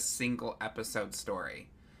being a single episode story.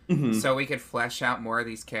 Mm-hmm. So we could flesh out more of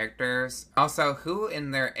these characters. Also, who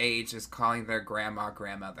in their age is calling their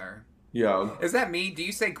grandmother? Yeah. Is that me? Do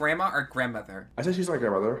you say grandma or grandmother? I say she's my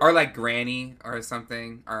grandmother. Or like granny or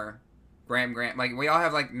something. Or grand. Like, we all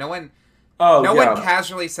have, like, no one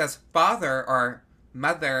casually says father or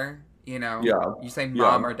mother, you know. Yeah. You say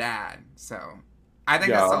mom or dad. So I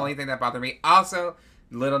think that's the only thing that bothered me. Also,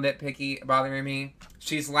 little nitpicky bothering me,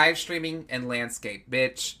 she's live streaming in landscape.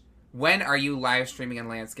 Bitch, when are you live streaming in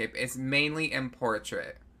landscape? It's mainly in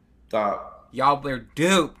portrait. Y'all were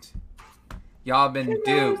duped. Y'all been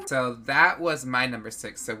duped. So that was my number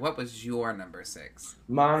 6. So what was your number 6?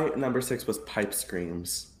 My number 6 was pipe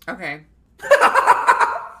screams. Okay.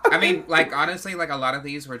 I mean, like, honestly, like, a lot of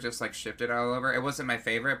these were just, like, shifted all over. It wasn't my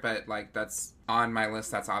favorite, but, like, that's on my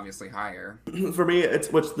list. That's obviously higher. For me,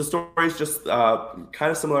 the story's just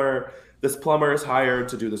kind of similar. This plumber is hired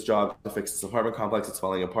to do this job to fix this apartment complex. It's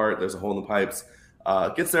falling apart. There's a hole in the pipes.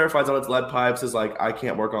 Gets there, finds out it's lead pipes, is like, I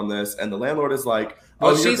can't work on this. And the landlord is like,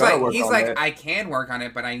 he's like, I can work on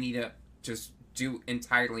it, but I need to just do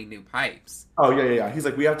entirely new pipes. Oh yeah. He's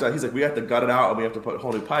like, we have to gut it out, and we have to put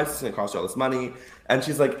whole new pipes. It's gonna cost you all this money. And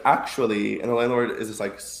she's like, actually, and the landlord is this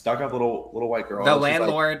like stuck up little white girl. The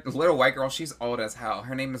landlord, like, little white girl, she's old as hell.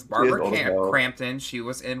 Her name is Barbara Crampton. She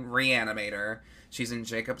was in Reanimator. She's in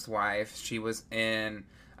Jacob's Wife. She was in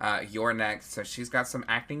You're Next. So she's got some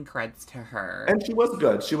acting creds to her. And she was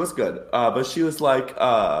good. But she was like,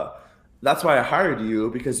 that's why I hired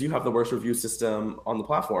you, because you have the worst review system on the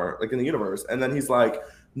platform, like, in the universe. And then he's like,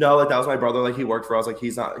 no, like, that was my brother. Like, he worked for us. Like,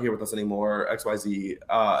 he's not here with us anymore, XYZ.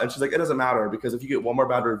 And she's like, it doesn't matter, because if you get one more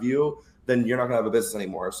bad review, then you're not going to have a business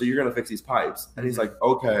anymore. So you're going to fix these pipes. And he's like,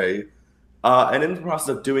 okay. And in the process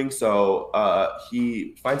of doing so,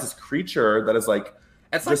 he finds this creature that is like...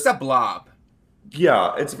 It's just like the Blob.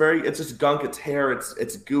 Yeah, it's just gunk. It's hair.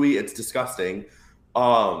 It's gooey. It's disgusting.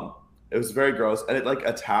 It was very gross. And it, like,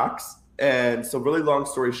 attacks. And so, really long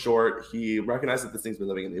story short, he recognizes that this thing's been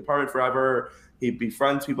living in the apartment forever. He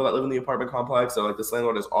befriends people that live in the apartment complex. So, like, this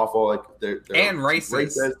landlord is awful. Like, they're and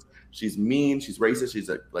racist. She's mean. She's racist. She's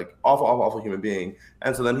a, like, awful human being.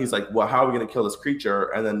 And so then he's like, well, how are we going to kill this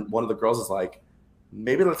creature? And then one of the girls is like,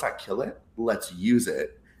 maybe let's not kill it. Let's use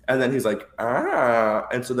it. And then he's like,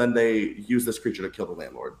 And so then they use this creature to kill the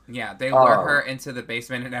landlord. Yeah, they lure her into the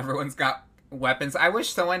basement, and everyone's got weapons. I wish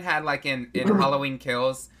someone had, like, in Halloween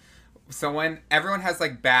Kills, everyone has,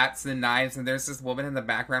 like, bats and knives, and there's this woman in the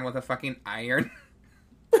background with a fucking iron.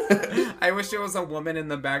 I wish there was a woman in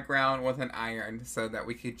the background with an iron so that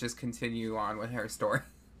we could just continue on with her story.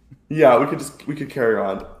 Yeah, we could carry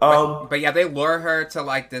on. But yeah, they lure her to,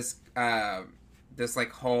 like, this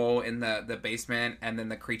like hole in the basement, and then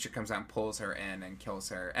the creature comes out and pulls her in and kills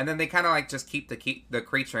her. And then they kind of, like, just keep the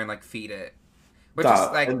creature and, like, feed it, which is,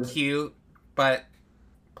 like, cute, but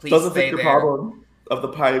please doesn't fix the problem of the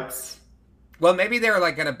pipes. Well, maybe they were,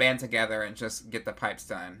 like, gonna band together and just get the pipes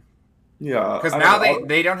done. Yeah, because now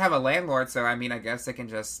they don't have a landlord, so I mean, I guess they can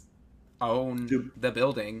just own the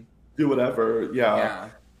building. do whatever. Yeah.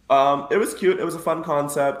 Yeah. It was cute. It was a fun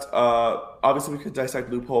concept. Obviously, we could dissect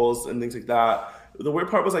loopholes and things like that. The weird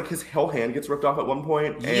part was like his whole hand gets ripped off at one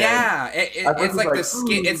point, and Yeah, at first it's it's like like, the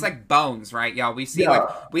skin. It's like bones, right, y'all?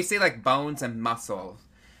 yeah. We see like bones and muscle,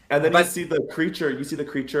 And then but you see the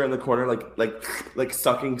creature in the corner, like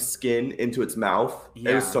sucking skin into its mouth.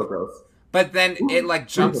 It was yeah, so gross. but then it like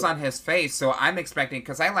jumps on his face. So I'm expecting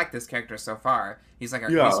because I like this character so far. He's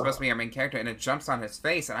Yeah, supposed to be our main character, and it jumps on his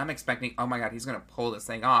face, and I'm expecting, oh my god, he's gonna pull this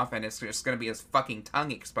thing off, and it's just gonna be his fucking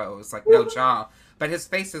tongue exposed, like no jaw. But his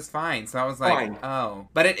face is fine, so I was like, fine. oh.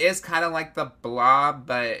 But it is kind of like the Blob,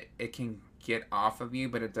 but it can get off of you,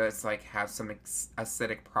 but it does like have some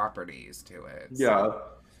acidic properties to it. Yeah. So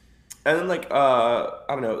And then like I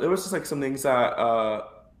don't know, it was just like some things that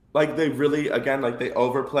like they really again like they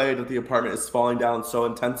overplayed that the apartment is falling down so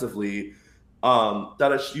intensively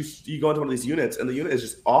that you go into one of these units and the unit is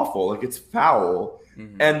just awful, like it's foul.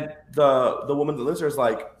 mhm. And the woman that lives there is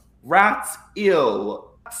like, rats, ill.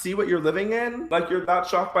 See what you're living in? Like you're that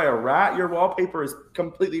shocked by a rat? Your wallpaper is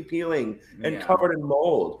completely peeling and Yeah. covered in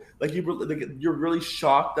mold. Like you're really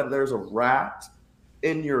shocked that there's a rat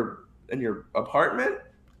in your apartment.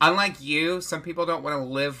 Unlike you, some people don't want to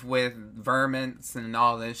live with vermins and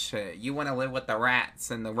all this shit. You want to live with the rats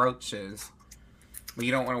and the roaches. But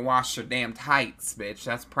you don't want to wash your damn tights, bitch.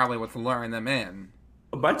 That's probably what's luring them in.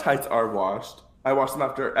 My tights are washed. I wash them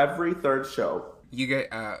after every third show. You get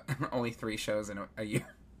only 3 shows in a year.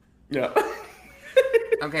 Yeah.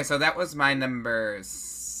 Okay, so that was my number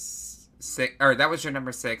 6, or that was your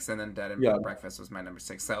number 6, and then Dead and Yeah. Breakfast was my number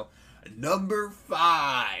 6. So number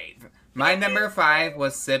 5. My number 5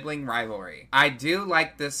 was Sibling Rivalry. I do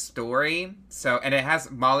like this story. So, and it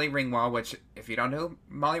has Molly Ringwald, which if you don't know who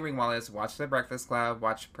Molly Ringwald is, watch The Breakfast Club,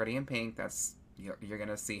 watch Pretty in Pink. That's you're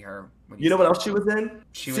gonna see her. When You know what else she was in?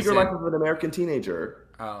 She was Secret in. Life of an American Teenager.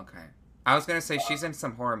 Oh, okay. I was gonna say she's in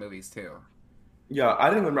some horror movies too. Yeah, I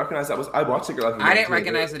didn't even recognize that. I watched Secret Life of an I American didn't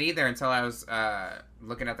Teenager. recognize it either until I was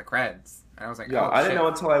looking at the creds, and I was like, Yeah, "Oh I didn't shit!" know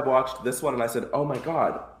until I watched this one and I said, "Oh my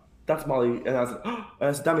god, that's Molly." And I was like, oh, and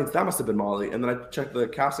I said, "That means that must have been Molly." And then I checked the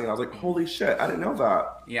casting and I was like, "Holy shit, I didn't know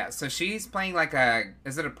that." Yeah, so she's playing like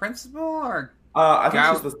is it a principal or I think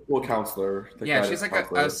gal? she's the school counselor. The Yeah, she's guidance like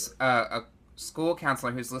counselor. a school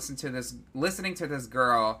counselor who's listening to this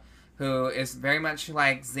girl who is very much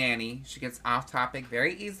like Zanny. She gets off topic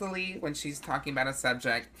very easily when she's talking about a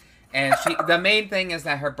subject. And the main thing is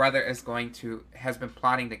that her brother has been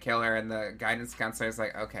plotting to kill her, and the guidance counselor is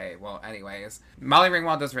like, okay, well, anyways. Molly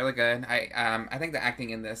Ringwald does really good. I think the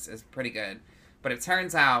acting in this is pretty good. But it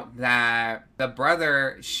turns out that the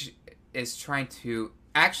brother is trying to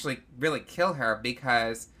actually really kill her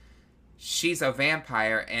because she's a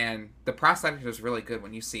vampire, and the prospect is really good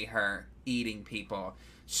when you see her eating people.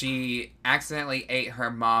 She accidentally ate her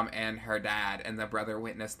mom and her dad, and the brother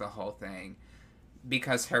witnessed the whole thing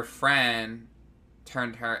because her friend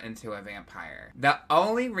turned her into a vampire. The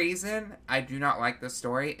only reason I do not like this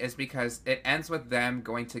story is because it ends with them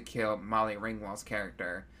going to kill Molly Ringwald's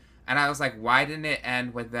character. And I was like, why didn't it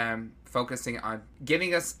end with them focusing on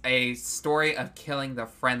giving us a story of killing the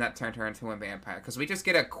friend that turned her into a vampire? Because we just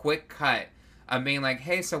get a quick cut of being like,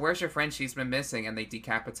 hey, so where's your friend? She's been missing. And they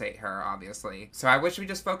decapitate her, obviously. So I wish we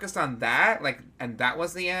just focused on that, and that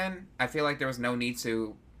was the end. I feel like there was no need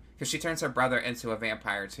to, because she turns her brother into a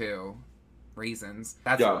vampire too. Reasons.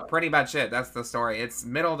 That's pretty much it. That's the story. It's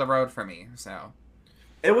middle of the road for me, so.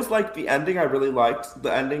 It was like the ending I really liked.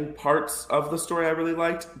 The ending parts of the story I really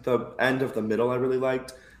liked. The end of the middle I really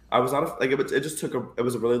liked. I was not like it just took it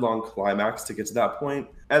was a really long climax to get to that point.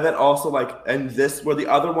 And then also like and this where the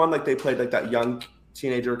other one like they played like that young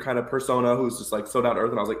teenager kind of persona who's just like so down to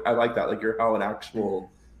earth, and I was like, I like that. Like you're how an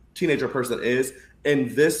actual teenager person is.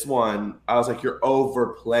 In this one, I was like, you're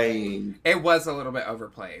overplaying. It was a little bit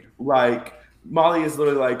overplayed. Like Molly is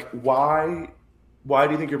literally like, why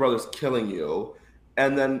do you think your brother's killing you?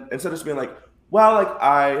 And then instead of just being like, well, like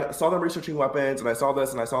I saw them researching weapons and I saw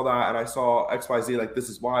this and I saw that and I saw XYZ, like this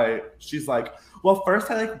is why, she's like, well, first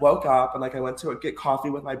I like woke up and like I went to get coffee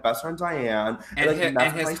with my best friend Diane and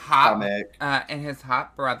his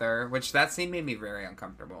hot brother, which that scene made me very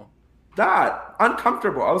uncomfortable. That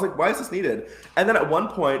uncomfortable. I was like, why is this needed? And then at one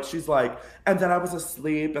point she's like, and then I was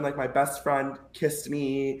asleep and like my best friend kissed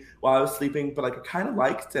me while I was sleeping, but like I kind of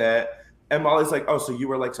liked it. And Molly's like, oh, so you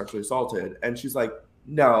were like sexually assaulted? And she's like,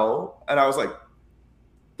 no. And I was like,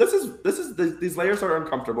 these layers are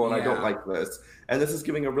uncomfortable and I don't like this. And this is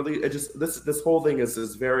giving a really, this whole thing is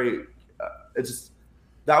very, it just,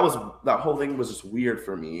 that whole thing was just weird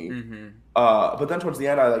for me. Mm-hmm. But then towards the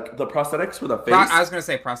end, I like the prosthetics for the I face. was gonna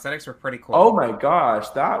say prosthetics were pretty Oh cool. my gosh,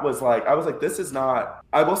 that was like I was like, this is not.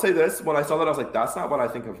 I will say this: when I saw that, I was like, that's not what I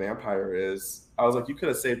think a vampire is. I was like, you could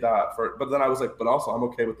have saved that for. But then I was like, but also I'm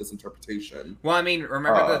okay with this interpretation. Well, I mean,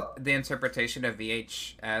 remember Uh, the interpretation of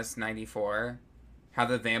VHS 94? How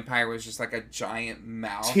the vampire was just like a giant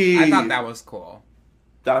mouth? I thought T. that was cool.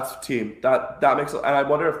 That's team. That makes. And I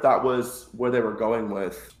wonder if that was where they were going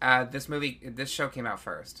with This show came out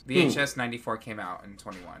first. hmm, VHS 94 came out in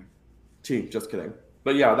 21. team. Just kidding.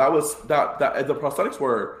 But yeah, that was that. The prosthetics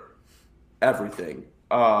were everything.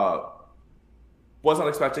 Wasn't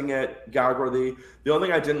expecting it. Gag worthy. The only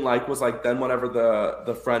thing I didn't like was like then whenever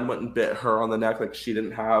the friend went and bit her on the neck, like she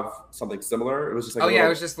didn't have something similar. It was just like Oh a yeah, it little.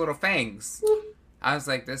 was just little fangs. I was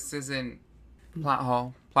like, this isn't plot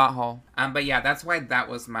hole. Plot hole. But yeah, that's why that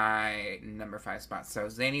was my number 5 spot. So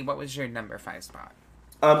Zanny, what was your number 5 spot?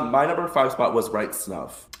 My number 5 spot was Right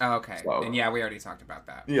Snuff. Oh, okay. And So yeah, we already talked about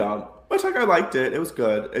that. yeah, which like I liked it. It was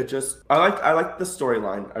good. It just I liked the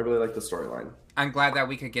storyline. I really liked the storyline. I'm glad that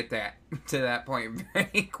we could get that to that point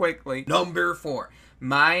very quickly. Number 4.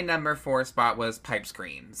 My number 4 spot was pipe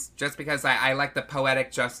screams. Just because I like the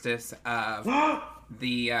poetic justice of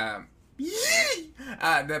the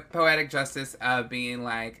the poetic justice of being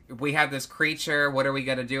like, we have this creature, what are we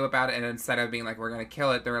gonna do about it? And instead of being like, we're gonna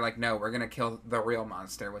kill it, they were like, no, we're gonna kill the real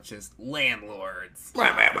monster, which is landlords.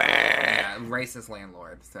 Yeah, racist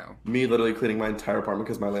landlord. So Me literally cleaning my entire apartment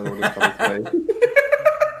because my landlord is coming today.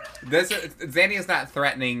 Zanny is not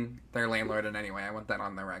threatening their landlord in any way. I want that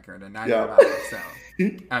on the record, and neither Yeah.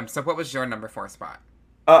 am I. So what was your number 4 spot?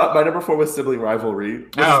 My number 4 was sibling rivalry,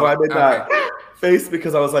 which is why I made that face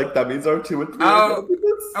because I was like, that means our 2 and 3 are gonna be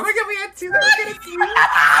this. Oh my god, we had 2 that were gonna see.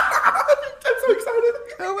 I'm so excited.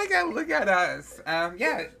 Oh my god, look at us.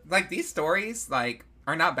 Yeah, like these stories like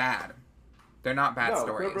are not bad. They're not bad No,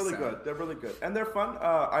 stories. they're really so. good. They're really good, and they're fun.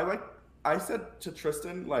 I said to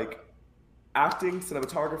Tristan, like, acting,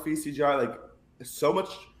 cinematography, CGI, like, so much.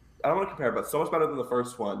 I don't want to compare, but so much better than the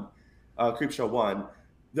first one, Creepshow 1.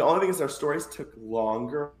 The only thing is their stories took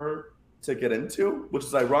longer to get into, which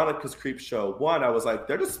is ironic because Creepshow 1, I was like,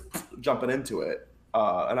 they're just jumping into it,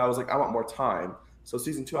 and I was like, I want more time. So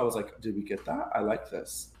season 2, I was like, did we get that? I like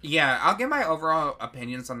this. Yeah, I'll give my overall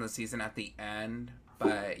opinions on the season at the end,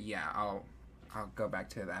 but yeah, I'll go back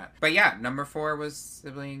to that. But yeah, number 4 was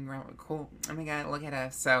sibling. Cool. Oh my god, look at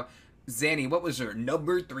us. So, Zanny, what was your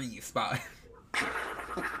number 3 spot?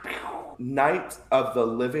 Night of the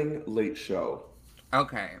Living Late Show.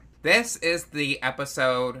 Okay, this is the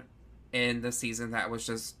episode in the season that was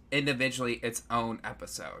just individually its own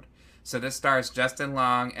episode. So this stars Justin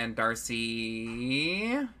Long and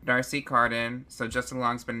Darcy Carden. So Justin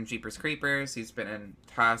Long's been in Jeepers Creepers. He's been in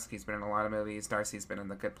Tusk. He's been in a lot of movies. Darcy's been in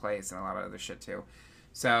The Good Place and a lot of other shit too.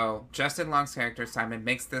 So Justin Long's character Simon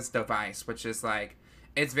makes this device, which is like,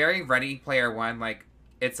 it's very Ready Player One. Like,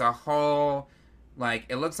 it's a whole, like,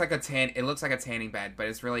 it looks like a tanning bed, but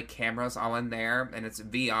it's really cameras all in there, and it's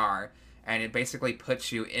VR, and it basically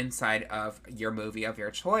puts you inside of your movie of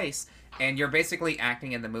your choice, and you're basically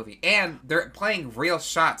acting in the movie. And they're playing real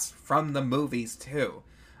shots from the movies, too.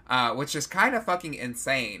 Which is kind of fucking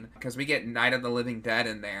insane, because we get Night of the Living Dead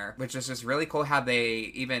in there, which is just really cool how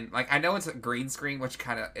they even, like, I know it's a green screen, which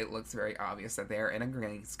kind of, it looks very obvious that they're in a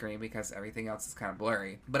green screen because everything else is kind of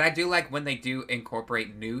blurry. But I do like when they do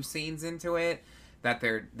incorporate new scenes into it, that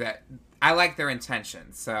I like their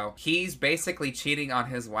intentions. So he's basically cheating on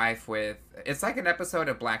his wife with, it's like an episode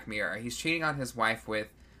of Black Mirror. He's cheating on his wife with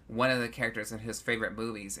one of the characters in his favorite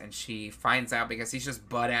movies, and she finds out because he's just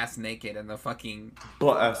butt-ass naked in the fucking...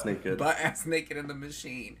 Butt-ass naked. Butt-ass naked in the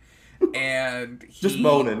machine. And he... Just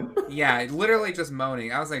moaning. Yeah, literally just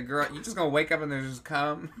moaning. I was like, girl, you just gonna wake up and there's just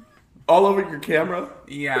cum? All over your camera?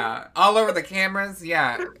 Yeah. All over the cameras?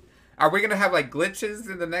 Yeah. Are we gonna have like glitches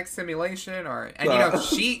in the next simulation? Or and you know,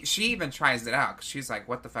 she even tries it out because she's like,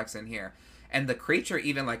 what the fuck's in here? And the creature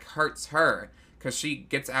even like hurts her because she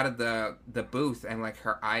gets out of the booth and like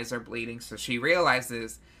her eyes are bleeding, so she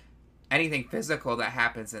realizes anything physical that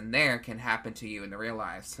happens in there can happen to you in the real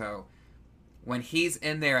life. So when he's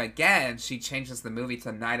in there again, she changes the movie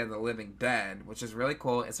to Night of the Living Dead, which is really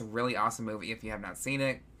cool. It's a really awesome movie. If you have not seen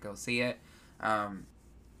it, go see it.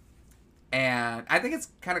 And I think it's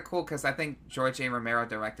kind of cool because I think George A. Romero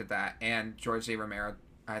directed that, and George A. Romero,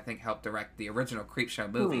 I think, helped direct the original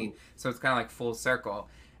Creepshow movie. So it's kind of like full circle.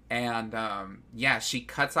 And yeah, she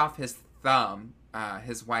cuts off his thumb.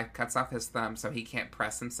 His wife cuts off his thumb so he can't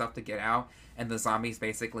press himself to get out. And the zombies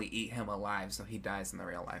basically eat him alive, so he dies in the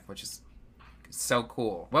real life, which is so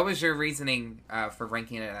cool. What was your reasoning for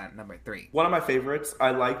ranking it at number 3? One of my favorites.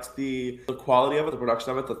 I liked the quality of it, the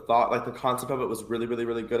production of it, the thought, like the concept of it was really, really,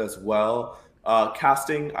 really good as well.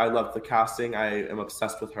 Casting, I loved the casting. I am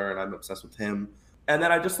obsessed with her and I'm obsessed with him. And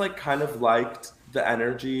then I just like kind of liked the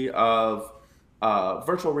energy of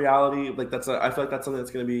virtual reality. Like I feel like that's something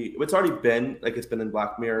that's going to be, it's already been, like it's been in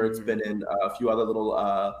Black Mirror. It's been in a few other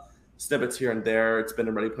little snippets here and there. It's been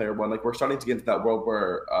in Ready Player One. Like we're starting to get into that world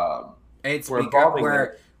where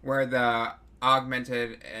where the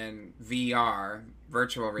augmented and VR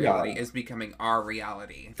virtual reality is becoming our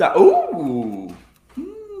reality.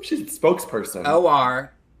 She's a spokesperson.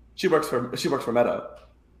 OR. She works for Meta.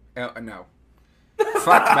 Oh no.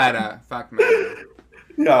 Fuck Meta. Fuck Meta.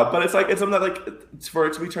 Yeah, but it's something that like for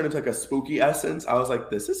it to be turned into like a spooky essence. I was like,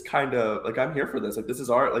 this is kind of like I'm here for this. Like this is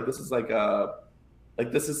art. Like this is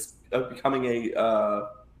this is becoming a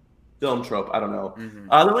film trope. I don't know.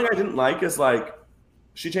 The thing I didn't like is like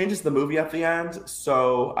she changes the movie at the end.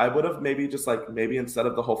 So I would have maybe just like maybe instead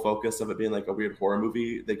of the whole focus of it being like a weird horror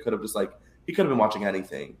movie, they could have just like he could have been watching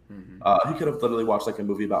anything. He could have literally watched like a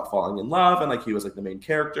movie about falling in love and like he was like the main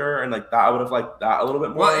character and like that. I would have liked that a little bit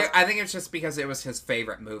more. Well, I think it's just because it was his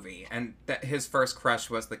favorite movie and that his first crush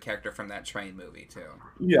was the character from that train movie too.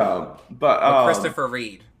 Yeah, but Christopher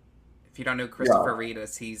Reed. If you don't know Christopher Reed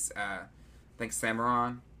is, he's I think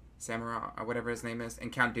Samurai or whatever his name is,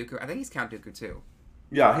 and Count Dooku. I think he's Count Dooku too.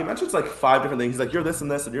 Yeah, he mentions like 5 different things. He's like, you're this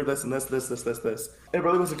and this, and you're this and this. It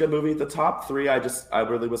really was a good movie. The top 3, I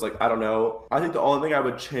really was like, I don't know. I think the only thing I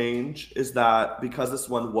would change is that because this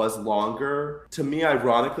one was longer, to me,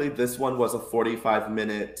 ironically, this one was a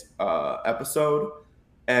 45-minute episode,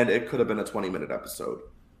 and it could have been a 20-minute episode.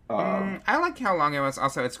 I like how long it was.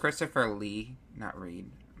 Also, it's Christopher Lee, not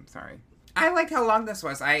Reed. I'm sorry. I like how long this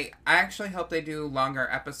was. I actually hope they do longer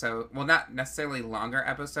episodes. Well, not necessarily longer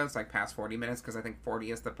episodes, like past 40 minutes, because I think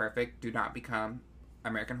 40 is the perfect. Do not become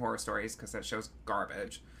American Horror Stories, because that show's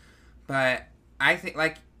garbage. But I think,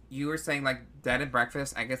 like you were saying, like Dead and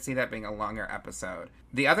Breakfast, I could see that being a longer episode.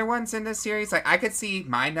 The other ones in this series, like I could see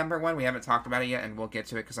my number 1. We haven't talked about it yet, and we'll get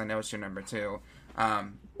to it because I know it's your number 2.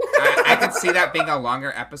 I could see that being a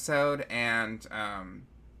longer episode, and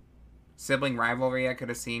sibling rivalry I could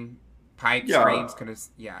have seen. Pipes, screams, could have,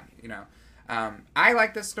 I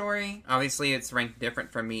like this story. Obviously, it's ranked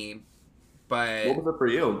different for me, but what was it for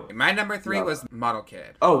you? My number 3 was Model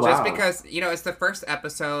Kid. Oh, wow. Just because, it's the first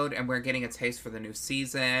episode, and we're getting a taste for the new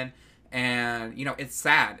season, and, it's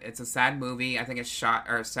sad. It's a sad movie. I think it's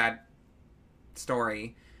a sad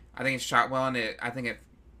story. I think it's shot well, and I think it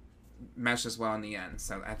meshes well in the end,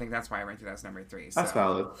 so I think that's why I ranked it as number 3. That's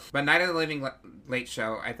valid. But Night of the Living Late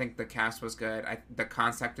Show, I think the cast was good. The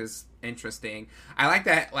concept is interesting. I like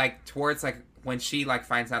that, like towards like when she like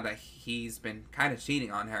finds out that he's been kind of cheating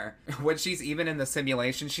on her. When she's even in the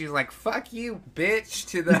simulation, she's like, "Fuck you, bitch,"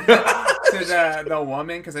 to the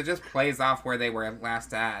woman, because it just plays off where they were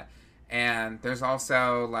last at. And there's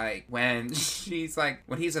also, like, when he's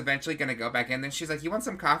eventually going to go back in there, she's like, "You want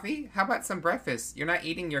some coffee? How about some breakfast? You're not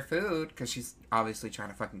eating your food," because she's obviously trying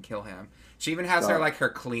to fucking kill him. She even has her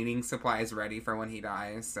cleaning supplies ready for when he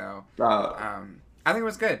dies, so, I think it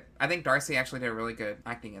was good. I think Darcy actually did really good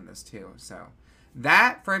acting in this, too, so.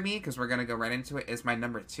 That, for me, because we're going to go right into it, is my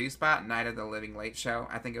number 2 spot, Night of the Living Late Show.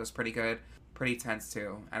 I think it was pretty good. Pretty tense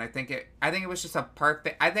too, and I think it was just a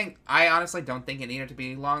perfect. I honestly don't think it needed to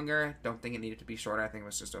be longer. Don't think it needed to be shorter. I think it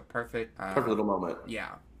was just a perfect little moment. Yeah.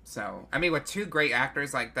 So I mean, with 2 great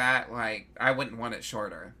actors like that, like I wouldn't want it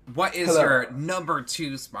shorter. What is your number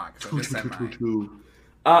 2 spot? Because I just said mine.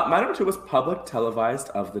 My number 2 was Public Televised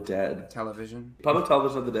of the Dead. Television. Public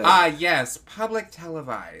Television of the Dead. Yes, Public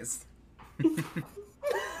Televised.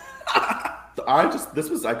 This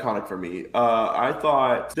was iconic for me. I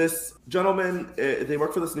thought this gentleman, they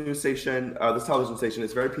work for this news station, this television station.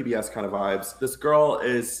 It's very PBS kind of vibes. This girl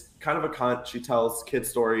is kind of a cunt. She tells kid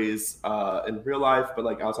stories in real life, but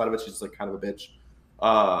like outside of it, she's like kind of a bitch.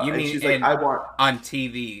 You mean she's like, on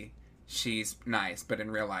TV, she's nice, but in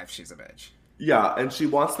real life, she's a bitch. Yeah, and she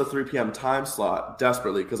wants the 3 p.m. time slot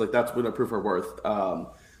desperately because like that's going to prove her worth.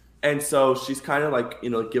 And so she's kind of like,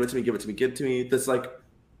 give it to me. This like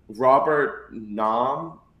Robert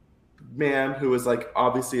Nom man who is like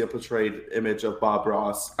obviously a portrayed image of Bob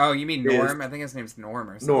Ross. Oh, you mean Norm? I think his name's Norm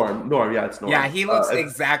or something. Norm, yeah, it's Norm. Yeah, he looks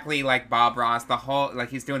exactly like Bob Ross. The whole, like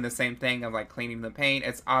he's doing the same thing of like cleaning the paint.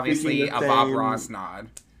 It's obviously a Bob Ross nod.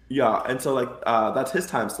 Yeah, and so like that's his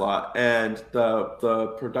time slot, and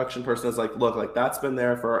the production person is like, look, like that's been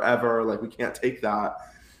there forever, like we can't take that.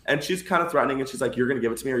 And she's kind of threatening, and she's like, you're gonna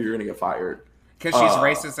give it to me or you're gonna get fired. Because she's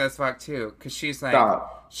racist as fuck too. Because she's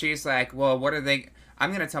like, well, what are they?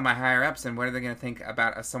 I'm gonna tell my higher ups, and what are they gonna think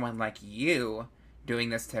about someone like you doing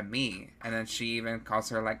this to me? And then she even calls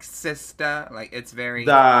her like sister. Like it's very,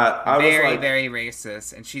 That I was very, like, very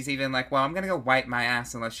racist. And she's even like, well, I'm gonna go wipe my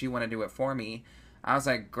ass unless you want to do it for me. I was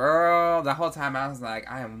like, girl, the whole time I was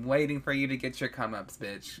like, I am waiting for you to get your come ups,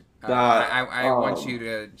 bitch. that. I want you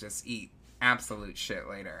to just eat absolute shit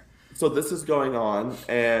later. So this is going on,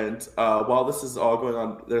 and while this is all going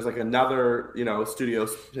on, there's like another, studio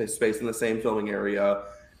space in the same filming area,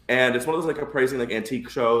 and it's one of those like appraising like antique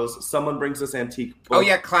shows. Someone brings this antique book. Oh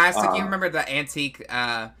yeah, classic. You remember the antique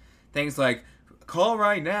things like call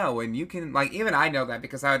right now and you can like even I know that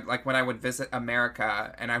because I would like when I would visit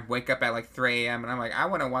America and I'd wake up at like 3 a.m. and I'm like I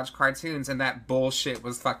want to watch cartoons and that bullshit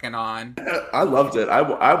was fucking on. I loved it.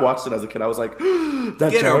 I watched it as a kid. I was like, that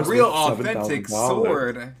get a real like authentic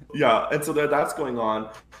sword. Yeah, and so that's going on.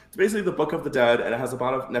 It's basically the Book of the Dead, and it has a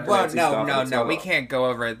lot of necromancy stuff. No. We can't go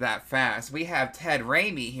over it that fast. We have Ted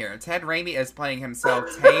Raimi here. Ted Raimi is playing himself.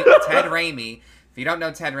 Ted Raimi. If you don't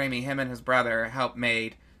know Ted Raimi, him and his brother helped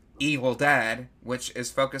made Evil Dead, which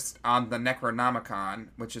is focused on the Necronomicon,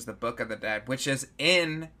 which is the Book of the Dead, which is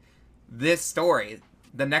in this story.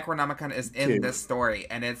 The Necronomicon is in this story,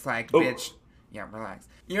 and it's like, bitch, yeah, relax.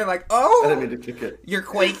 You're like, oh, I didn't mean to kick it. You're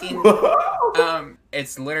quaking.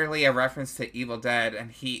 It's literally a reference to Evil Dead, and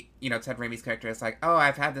he, Ted Raimi's character is like, oh,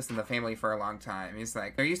 I've had this in the family for a long time. He's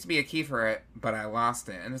like, there used to be a key for it, but I lost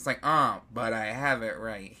it. And it's like, oh, but I have it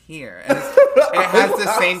right here. And it has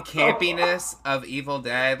the same campiness of Evil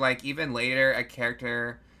Dead. Like, even later, a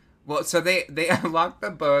character... Well, so they unlock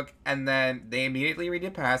the book, and then they immediately read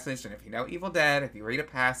a passage, and if you know Evil Dead, if you read a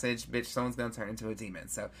passage, bitch, someone's gonna turn into a demon.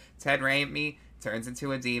 So Ted Raimi turns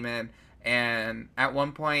into a demon, and at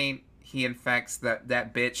one point, he infects that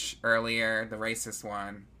bitch earlier, the racist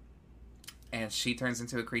one, and she turns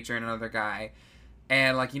into a creature and another guy.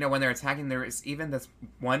 And, like, when they're attacking, there is even this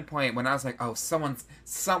one point when I was like, oh, someone's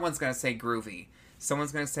gonna say groovy.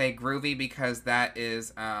 Someone's going to say groovy because that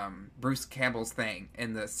is Bruce Campbell's thing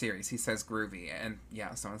in the series. He says groovy. And,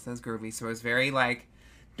 yeah, someone says groovy. So it's very, like,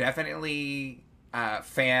 definitely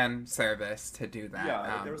fan service to do that.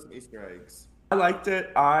 Yeah, there were some Easter eggs. I liked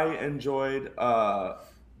it. I enjoyed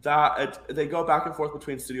that. They go back and forth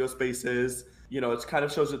between studio spaces. It kind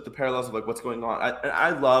of shows the parallels of, like, what's going on.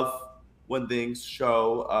 I love when things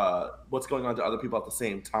show what's going on to other people at the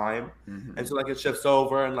same time. Mm-hmm. And so, like, it shifts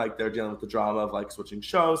over and, like, they're dealing with the drama of, like, switching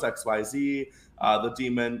shows, XYZ. The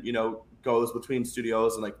demon, goes between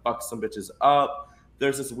studios and, like, fucks some bitches up.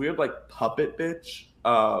 There's this weird, like, puppet bitch.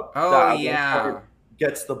 That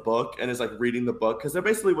gets the book and is, like, reading the book. Because they're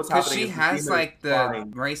basically what's happening. She has, like, the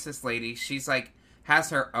racist lady. She's, like,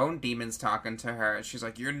 has her own demons talking to her. She's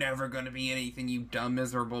like, you're never going to be anything, you dumb,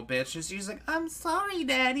 miserable bitch. And she's like, I'm sorry,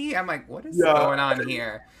 daddy. I'm like, what is going on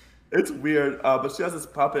here? It's weird. But she has this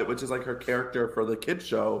puppet, which is like her character for the kids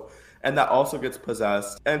show. And that also gets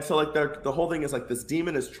possessed. And so like the whole thing is like this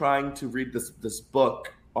demon is trying to read this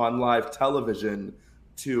book on live television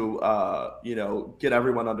to get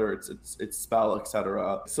everyone under its spell,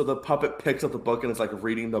 etc. So the puppet picks up the book and is like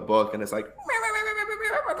reading the book and it's like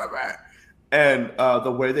and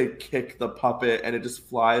the way they kick the puppet and it just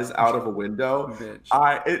flies out of a window.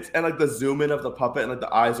 And like the zoom in of the puppet and like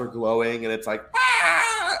the eyes are glowing and it's like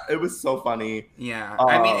it was so funny. Yeah.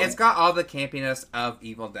 I mean, it's got all the campiness of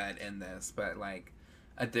Evil Dead in this, but like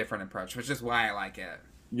a different approach, which is why I like it.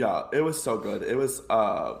 Yeah, it was so good. It was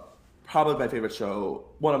probably my favorite show,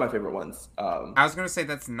 one of my favorite ones. I was gonna say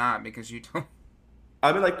that's not because you don't.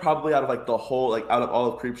 I mean, like, probably out of, like, the whole, like, out of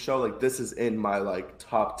all of Creepshow, like, this is in my, like,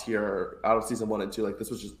 top tier out of season 1 and 2. Like, this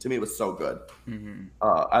was just, to me, it was so good. Mm-hmm.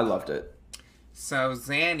 I loved it. So,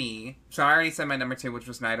 Zanny, so I already said my number 2, which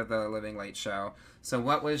was Night of the Living Late Show. So,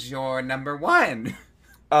 what was your number 1?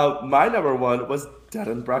 My number 1 was Dead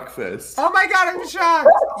and Breakfast. Oh my god, I'm shocked!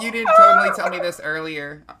 You didn't totally tell me this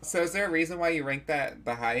earlier. So is there a reason why you ranked that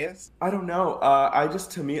the highest? I don't know.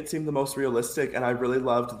 To me, it seemed the most realistic, and I really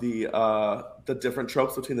loved the different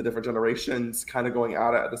tropes between the different generations kind of going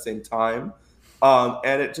at the same time.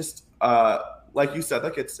 And it just, like you said,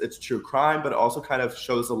 like it's true crime, but it also kind of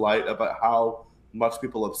shows the light about how much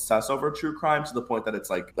people obsess over true crime to the point that it's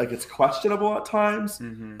like it's questionable at times.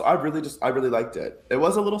 Mm-hmm. I really liked it. It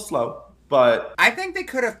was a little slow, but I think they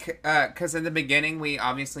could have, because in the beginning we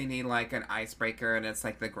obviously need like an icebreaker, and it's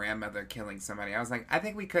like the grandmother killing somebody. I was like, I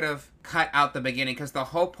think we could have cut out the beginning because the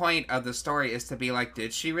whole point of the story is to be like,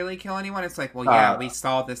 did she really kill anyone? It's like, well, yeah, we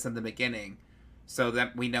saw this in the beginning, so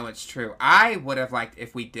that we know it's true. I would have liked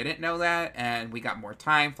if we didn't know that and we got more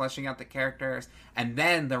time fleshing out the characters and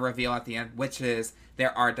then the reveal at the end, which is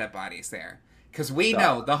there are dead bodies there. Because we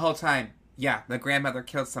know the whole time Yeah, the grandmother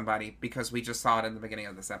killed somebody because we just saw it in the beginning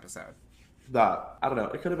of this episode. That I don't know.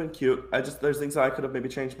 It could have been cute. I just there's things that I could have maybe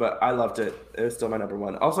changed, but I loved it. It was still my number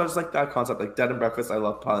one. Also, I just like that concept, like dead and breakfast. I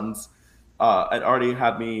love puns. It already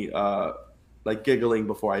had me like giggling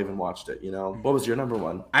before I even watched it. You know, what was your number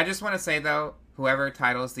one? I just want to say though, whoever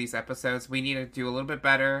titles these episodes, we need to do a little bit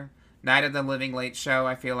better. Night of the Living Late Show,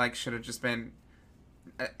 I feel like should have just been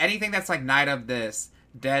anything that's like Night of this,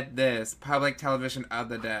 Dead this, Public Television of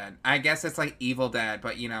the Dead. I guess it's like Evil Dead,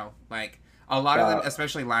 but you know, like a lot of them,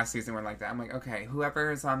 especially last season, were like that. I'm like, okay,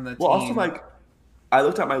 whoever is on the Well, also team. like I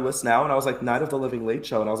looked at my list now and I was like Night of the Living Late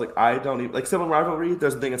Show and I was like I don't even like sibling rivalry.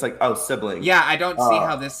 There's a thing. It's like oh sibling. Yeah, I don't see Uh,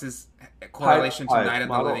 how this is a correlation to Night hype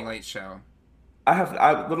of the Living model. Late Show.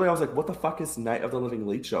 I literally I was like, what the fuck is Night of the Living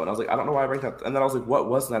Late Show? And I was like, I don't know why I ranked that. And then I was like, what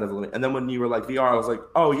was Night of the Living? And then when you were like VR, I was like,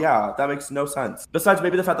 oh yeah, that makes no sense. Besides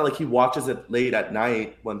maybe the fact that like he watches it late at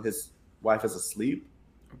night when his wife is asleep.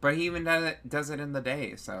 But he even does it in the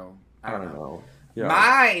day, so I I don't don't know. know. Yeah.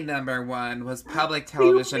 My number one was Public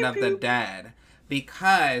Pew Television pew of the pew. Dead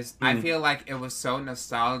because I Mm, feel like it was so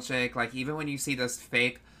nostalgic. Like even when you see this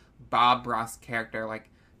fake Bob Ross character like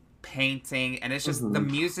painting, and it's just the hmm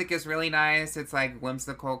music is really nice. It's like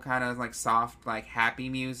whimsical, kind of like soft, like happy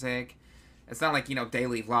music. It's not like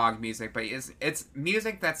daily vlog music, but it's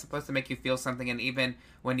music that's supposed to make you feel something. And even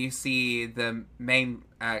when you see the main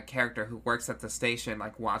character who works at the station,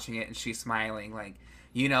 like watching it and she's smiling, like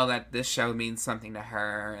you know that this show means something to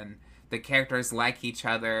her, and the characters like each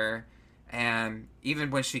other. And even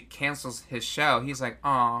when she cancels his show, he's like,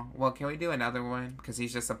 "Oh, well, can we do another one?" Because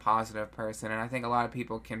he's just a positive person, and I think a lot of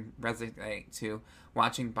people can resonate to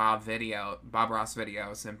watching Bob Ross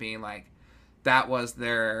videos and being like, that was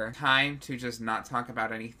their time to just not talk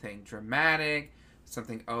about anything dramatic,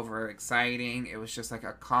 something over exciting. It was just like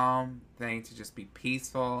a calm thing to just be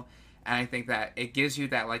peaceful. And I think that it gives you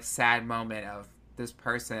that like sad moment of this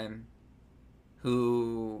person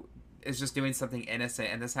who is just doing something innocent.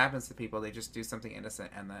 And this happens to people. They just do something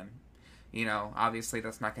innocent and then obviously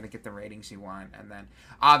that's not going to get the ratings you want. And then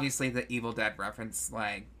obviously the Evil Dead reference,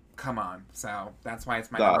 like, come on. So that's why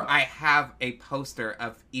it's my number. that. I have a poster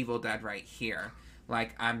of Evil Dead right here.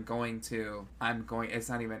 Like, it's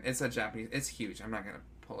not even, it's a Japanese, it's huge. I'm not going to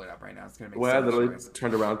pull it up right now. It's going to make When so I much literally noise.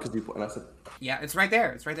 turned around because you and I said, Yeah, it's right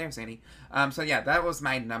there. It's right there, Sandy. So yeah, that was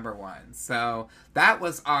my number one. So that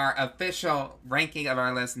was our official ranking of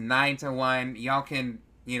our list, 9-1. Y'all can,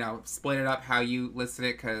 split it up how you listed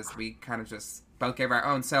it because we kind of just both gave our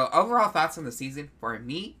own. So overall thoughts on the season for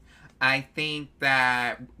me, I think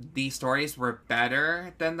that the stories were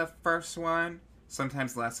better than the first one.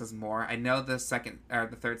 Sometimes less is more. I know the second or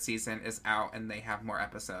the third season is out and they have more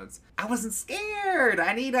episodes. I wasn't scared.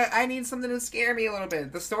 I need something to scare me a little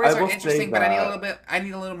bit. The stories I are will say interesting, but that I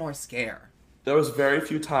need a little more scare. there was very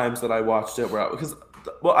few times that I watched it where because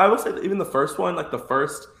well I will say that even the first one like the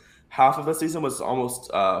first half of the season was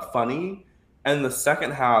almost funny and the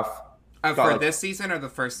second half got For like this season or the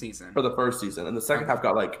first season? for the first season and the second Okay. half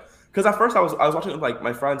got like because at first I was watching it with like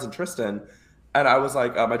my friends and Tristan and I was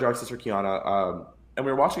like my drag sister Kiana and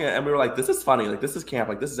we were watching it and we were like this is funny like this is camp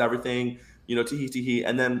like this is everything tee hee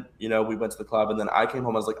and then we went to the club and then I came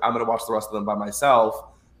home I was like I'm gonna watch the rest of them by myself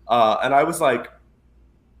and I was like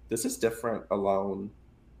this is different alone.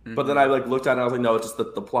 But then Mm-hmm. I like looked at it and I was like, no, it's just the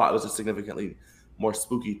plot was just significantly more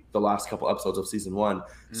spooky the last couple episodes of season one.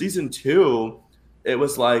 Mm-hmm. Season two, it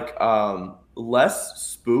was like less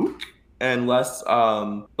spook and less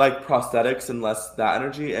like prosthetics and less that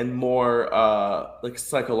energy and more like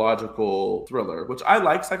psychological thriller, which I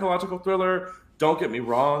like psychological thriller. Don't get me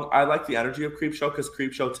wrong. I like the energy of Creepshow because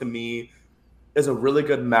Creepshow to me is a really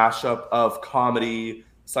good mashup of comedy,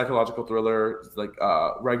 psychological thriller, like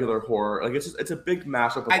regular horror. Like it's a big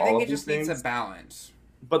mashup of I all think of it these just needs a things. balance.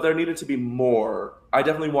 But there needed to be more. I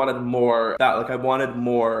definitely wanted more that like I wanted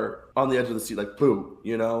more on the edge of the seat, like boo,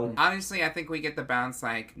 you know? Honestly, I think we get the balance.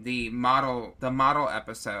 Like the model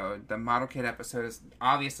kid episode is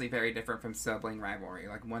obviously very different from sibling rivalry.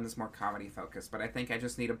 Like one is more comedy focused, but I think I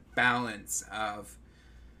just need a balance of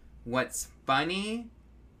what's funny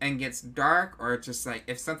and gets dark, or just like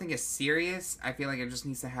if something is serious, I feel like it just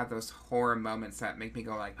needs to have those horror moments that make me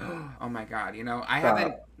go like, oh my god, I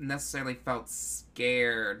haven't That necessarily felt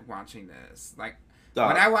scared watching this. Like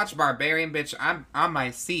when I that watch Barbarian, bitch, I'm on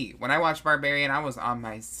my seat. When I watched Barbarian, I was on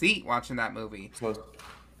my seat watching that movie. so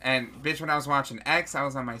And bitch, when I was watching X, I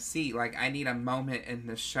was on my seat. Like, I need a moment in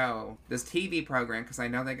the show, this TV program, because I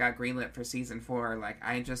know they got greenlit for season 4. Like,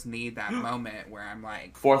 I just need that moment where I'm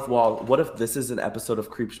like, fourth wall. What if this is an episode of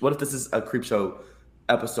Creep? What if this is a Creep Show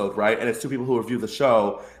episode, right? And it's two people who review the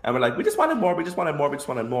show, and we're like, we just wanted more, we just wanted more, we just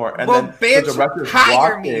wanted more. And well, then bitch, the director's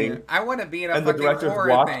hire watching, me. I want to be in a and the fucking director's horror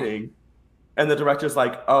watching, thing. and the director's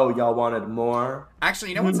like, oh, y'all wanted more? Actually,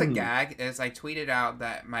 you know what's a gag is I tweeted out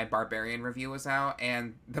that my Barbarian review was out,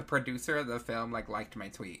 and the producer of the film liked my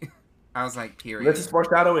tweet. I was like, period. This is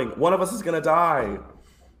foreshadowing. One of us is gonna die.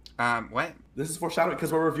 What? This is foreshadowing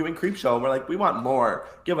because we're reviewing Creepshow and we're like, we want more.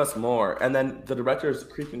 Give us more. And then the director's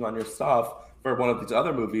creeping on your stuff for one of these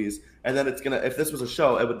other movies. And then it's gonna, if this was a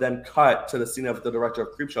show, it would then cut to the scene of the director of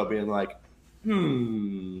Creepshow being like,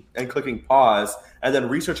 and clicking pause, and then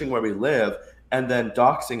researching where we live, and then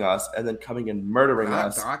doxing us, and then coming and murdering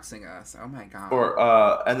us. Doxing us. Oh my god.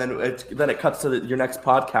 Or and then it cuts to your next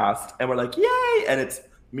podcast, and we're like, yay! And it's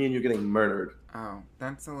me and you getting murdered. Oh,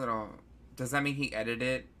 that's a little. Does that mean he edited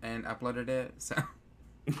it and uploaded it? So.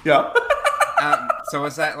 Yeah. So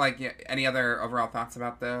was that any other overall thoughts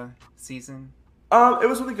about the season? It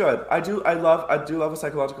was really good. I do love a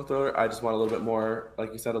psychological thriller. I just want a little bit more,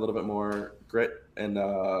 like you said, a little bit more grit and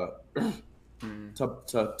to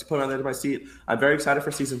put me on the edge of my seat. I'm very excited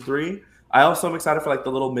for season 3. I also am excited for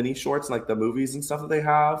the little mini shorts and the movies and stuff that they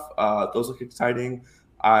have. Those look exciting.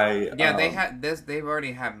 They've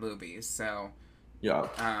already had movies, so yeah.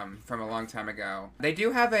 From a long time ago. They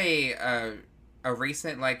do have a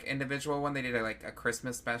recent individual one. They did a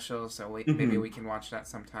Christmas special, so maybe we can watch that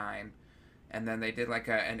sometime. And then they did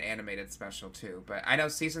an animated special too. But I know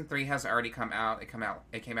season 3 has already come out. It came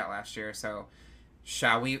out last year. So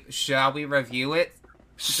shall we review it?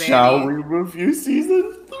 Zanny? Shall we review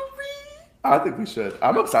season 3? I think we should.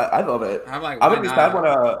 I'm excited. I love it. I'm gonna be sad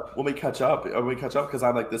when we catch up. Because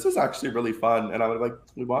I'm like, this is actually really fun. And I'm like,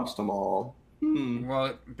 we watched them all.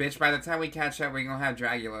 Well, bitch, by the time we catch up, we're gonna have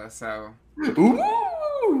Dragula. So. Ooh.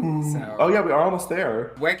 Oh yeah, we are almost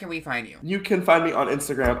there. Where can we find you? You can find me on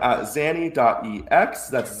Instagram at zanny.ex.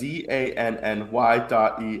 That's ZANNY.ex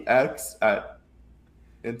at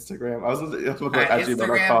Instagram. I was looking at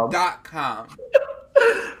Instagram.com.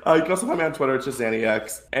 You can also find me on Twitter. It's just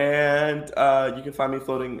ZannyX. And you can find me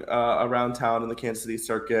floating around town in the Kansas City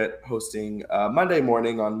circuit, hosting Monday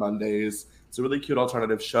morning on Mondays. It's a really cute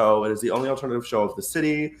alternative show. It is the only alternative show of the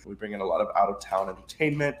city. We bring in a lot of out-of-town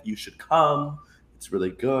entertainment. You should come. It's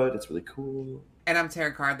really good. It's really cool. And I'm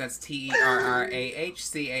Tara Card. That's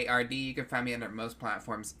TERRAHCARD. You can find me under most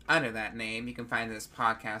platforms under that name. You can find this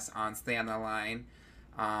podcast on Stay on the Line,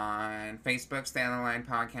 on Facebook, Stay on the Line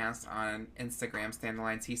Podcast, on Instagram, Stay on the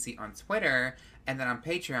Line TC, on Twitter, and then on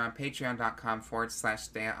Patreon,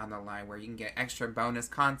 patreon.com/Stay on the Line, where you can get extra bonus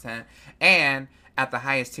content. And at the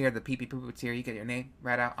highest tier, the Pee-Pee Poo-Poo tier, you get your name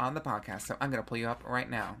right out on the podcast. So I'm going to pull you up right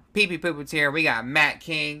now. Pee-Pee Poo-Poo tier, we got Matt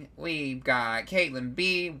King, we've got Caitlin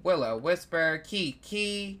B, Willow Whisper,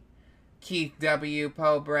 Keith W,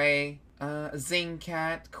 Poe Bray, Zing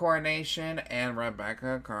Cat, Coronation, and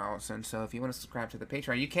Rebecca Carlson. So if you want to subscribe to the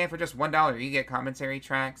Patreon, you can for just $1. You get commentary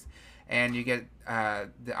tracks, and you get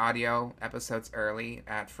the audio episodes early,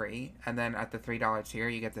 ad-free. And then at the $3 tier,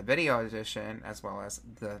 you get the video edition, as well as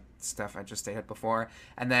the stuff I just stated before.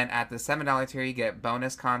 And then at the $7 tier, you get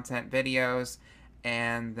bonus content videos.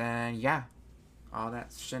 And then, yeah, all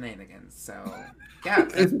that shenanigans. So, yeah,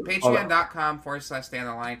 it's patreon.com/Stay on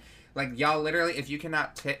the Line. Y'all literally, if you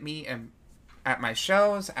cannot tip me at my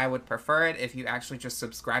shows, I would prefer it if you actually just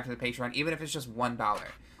subscribe to the Patreon, even if it's just $1.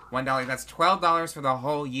 $1, that's $12 for the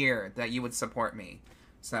whole year that you would support me.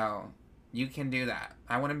 So you can do that.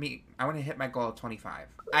 I want to hit my goal of 25.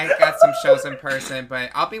 I got some shows in person,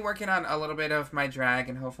 but I'll be working on a little bit of my drag,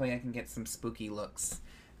 and hopefully I can get some spooky looks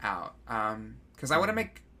out. Because I want to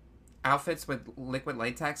make outfits with liquid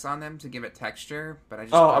latex on them to give it texture, but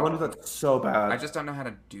I want to do that so bad. I just don't know how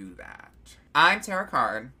to do that. I'm Tara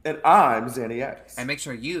Card. And I'm Zanny X. And make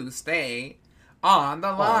sure you stay on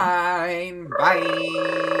the line. Bye.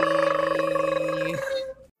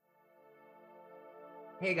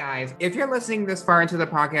 Hey guys, if you're listening this far into the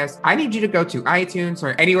podcast, I need you to go to iTunes or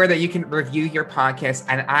anywhere that you can review your podcast,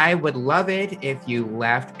 and I would love it if you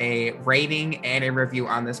left a rating and a review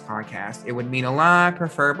on this podcast. It would mean a lot,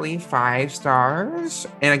 preferably 5 stars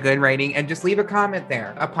and a good rating, and just leave a comment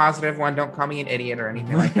there. A positive one. Don't call me an idiot or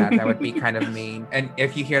anything like that. That would be kind of mean. And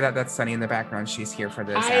if you hear that, that's Sunny in the background. She's here for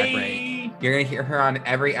this ad break. You're going to hear her on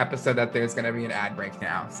every episode that there's going to be an ad break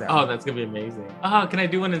now. So. Oh, that's going to be amazing. Can I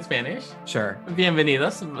do one in Spanish? Sure.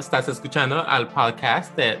 Bienvenidos. Estás escuchando al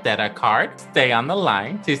podcast de Tara Card, Stay on the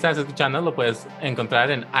Line. Si estás escuchando, lo puedes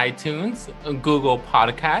encontrar en iTunes, Google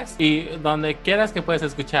Podcast y donde quieras que puedes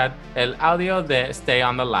escuchar el audio de Stay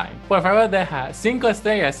on the Line. Por favor, deja 5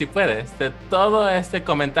 estrellas si puedes de todo este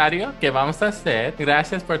comentario que vamos a hacer.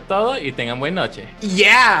 Gracias por todo y tengan buena noche.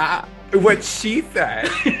 Yeah! what she said.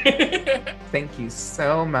 Thank you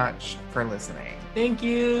so much for listening. Thank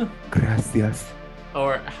you. Gracias.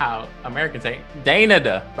 Or how Americans say,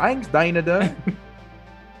 Dana. Thanks, Dinah.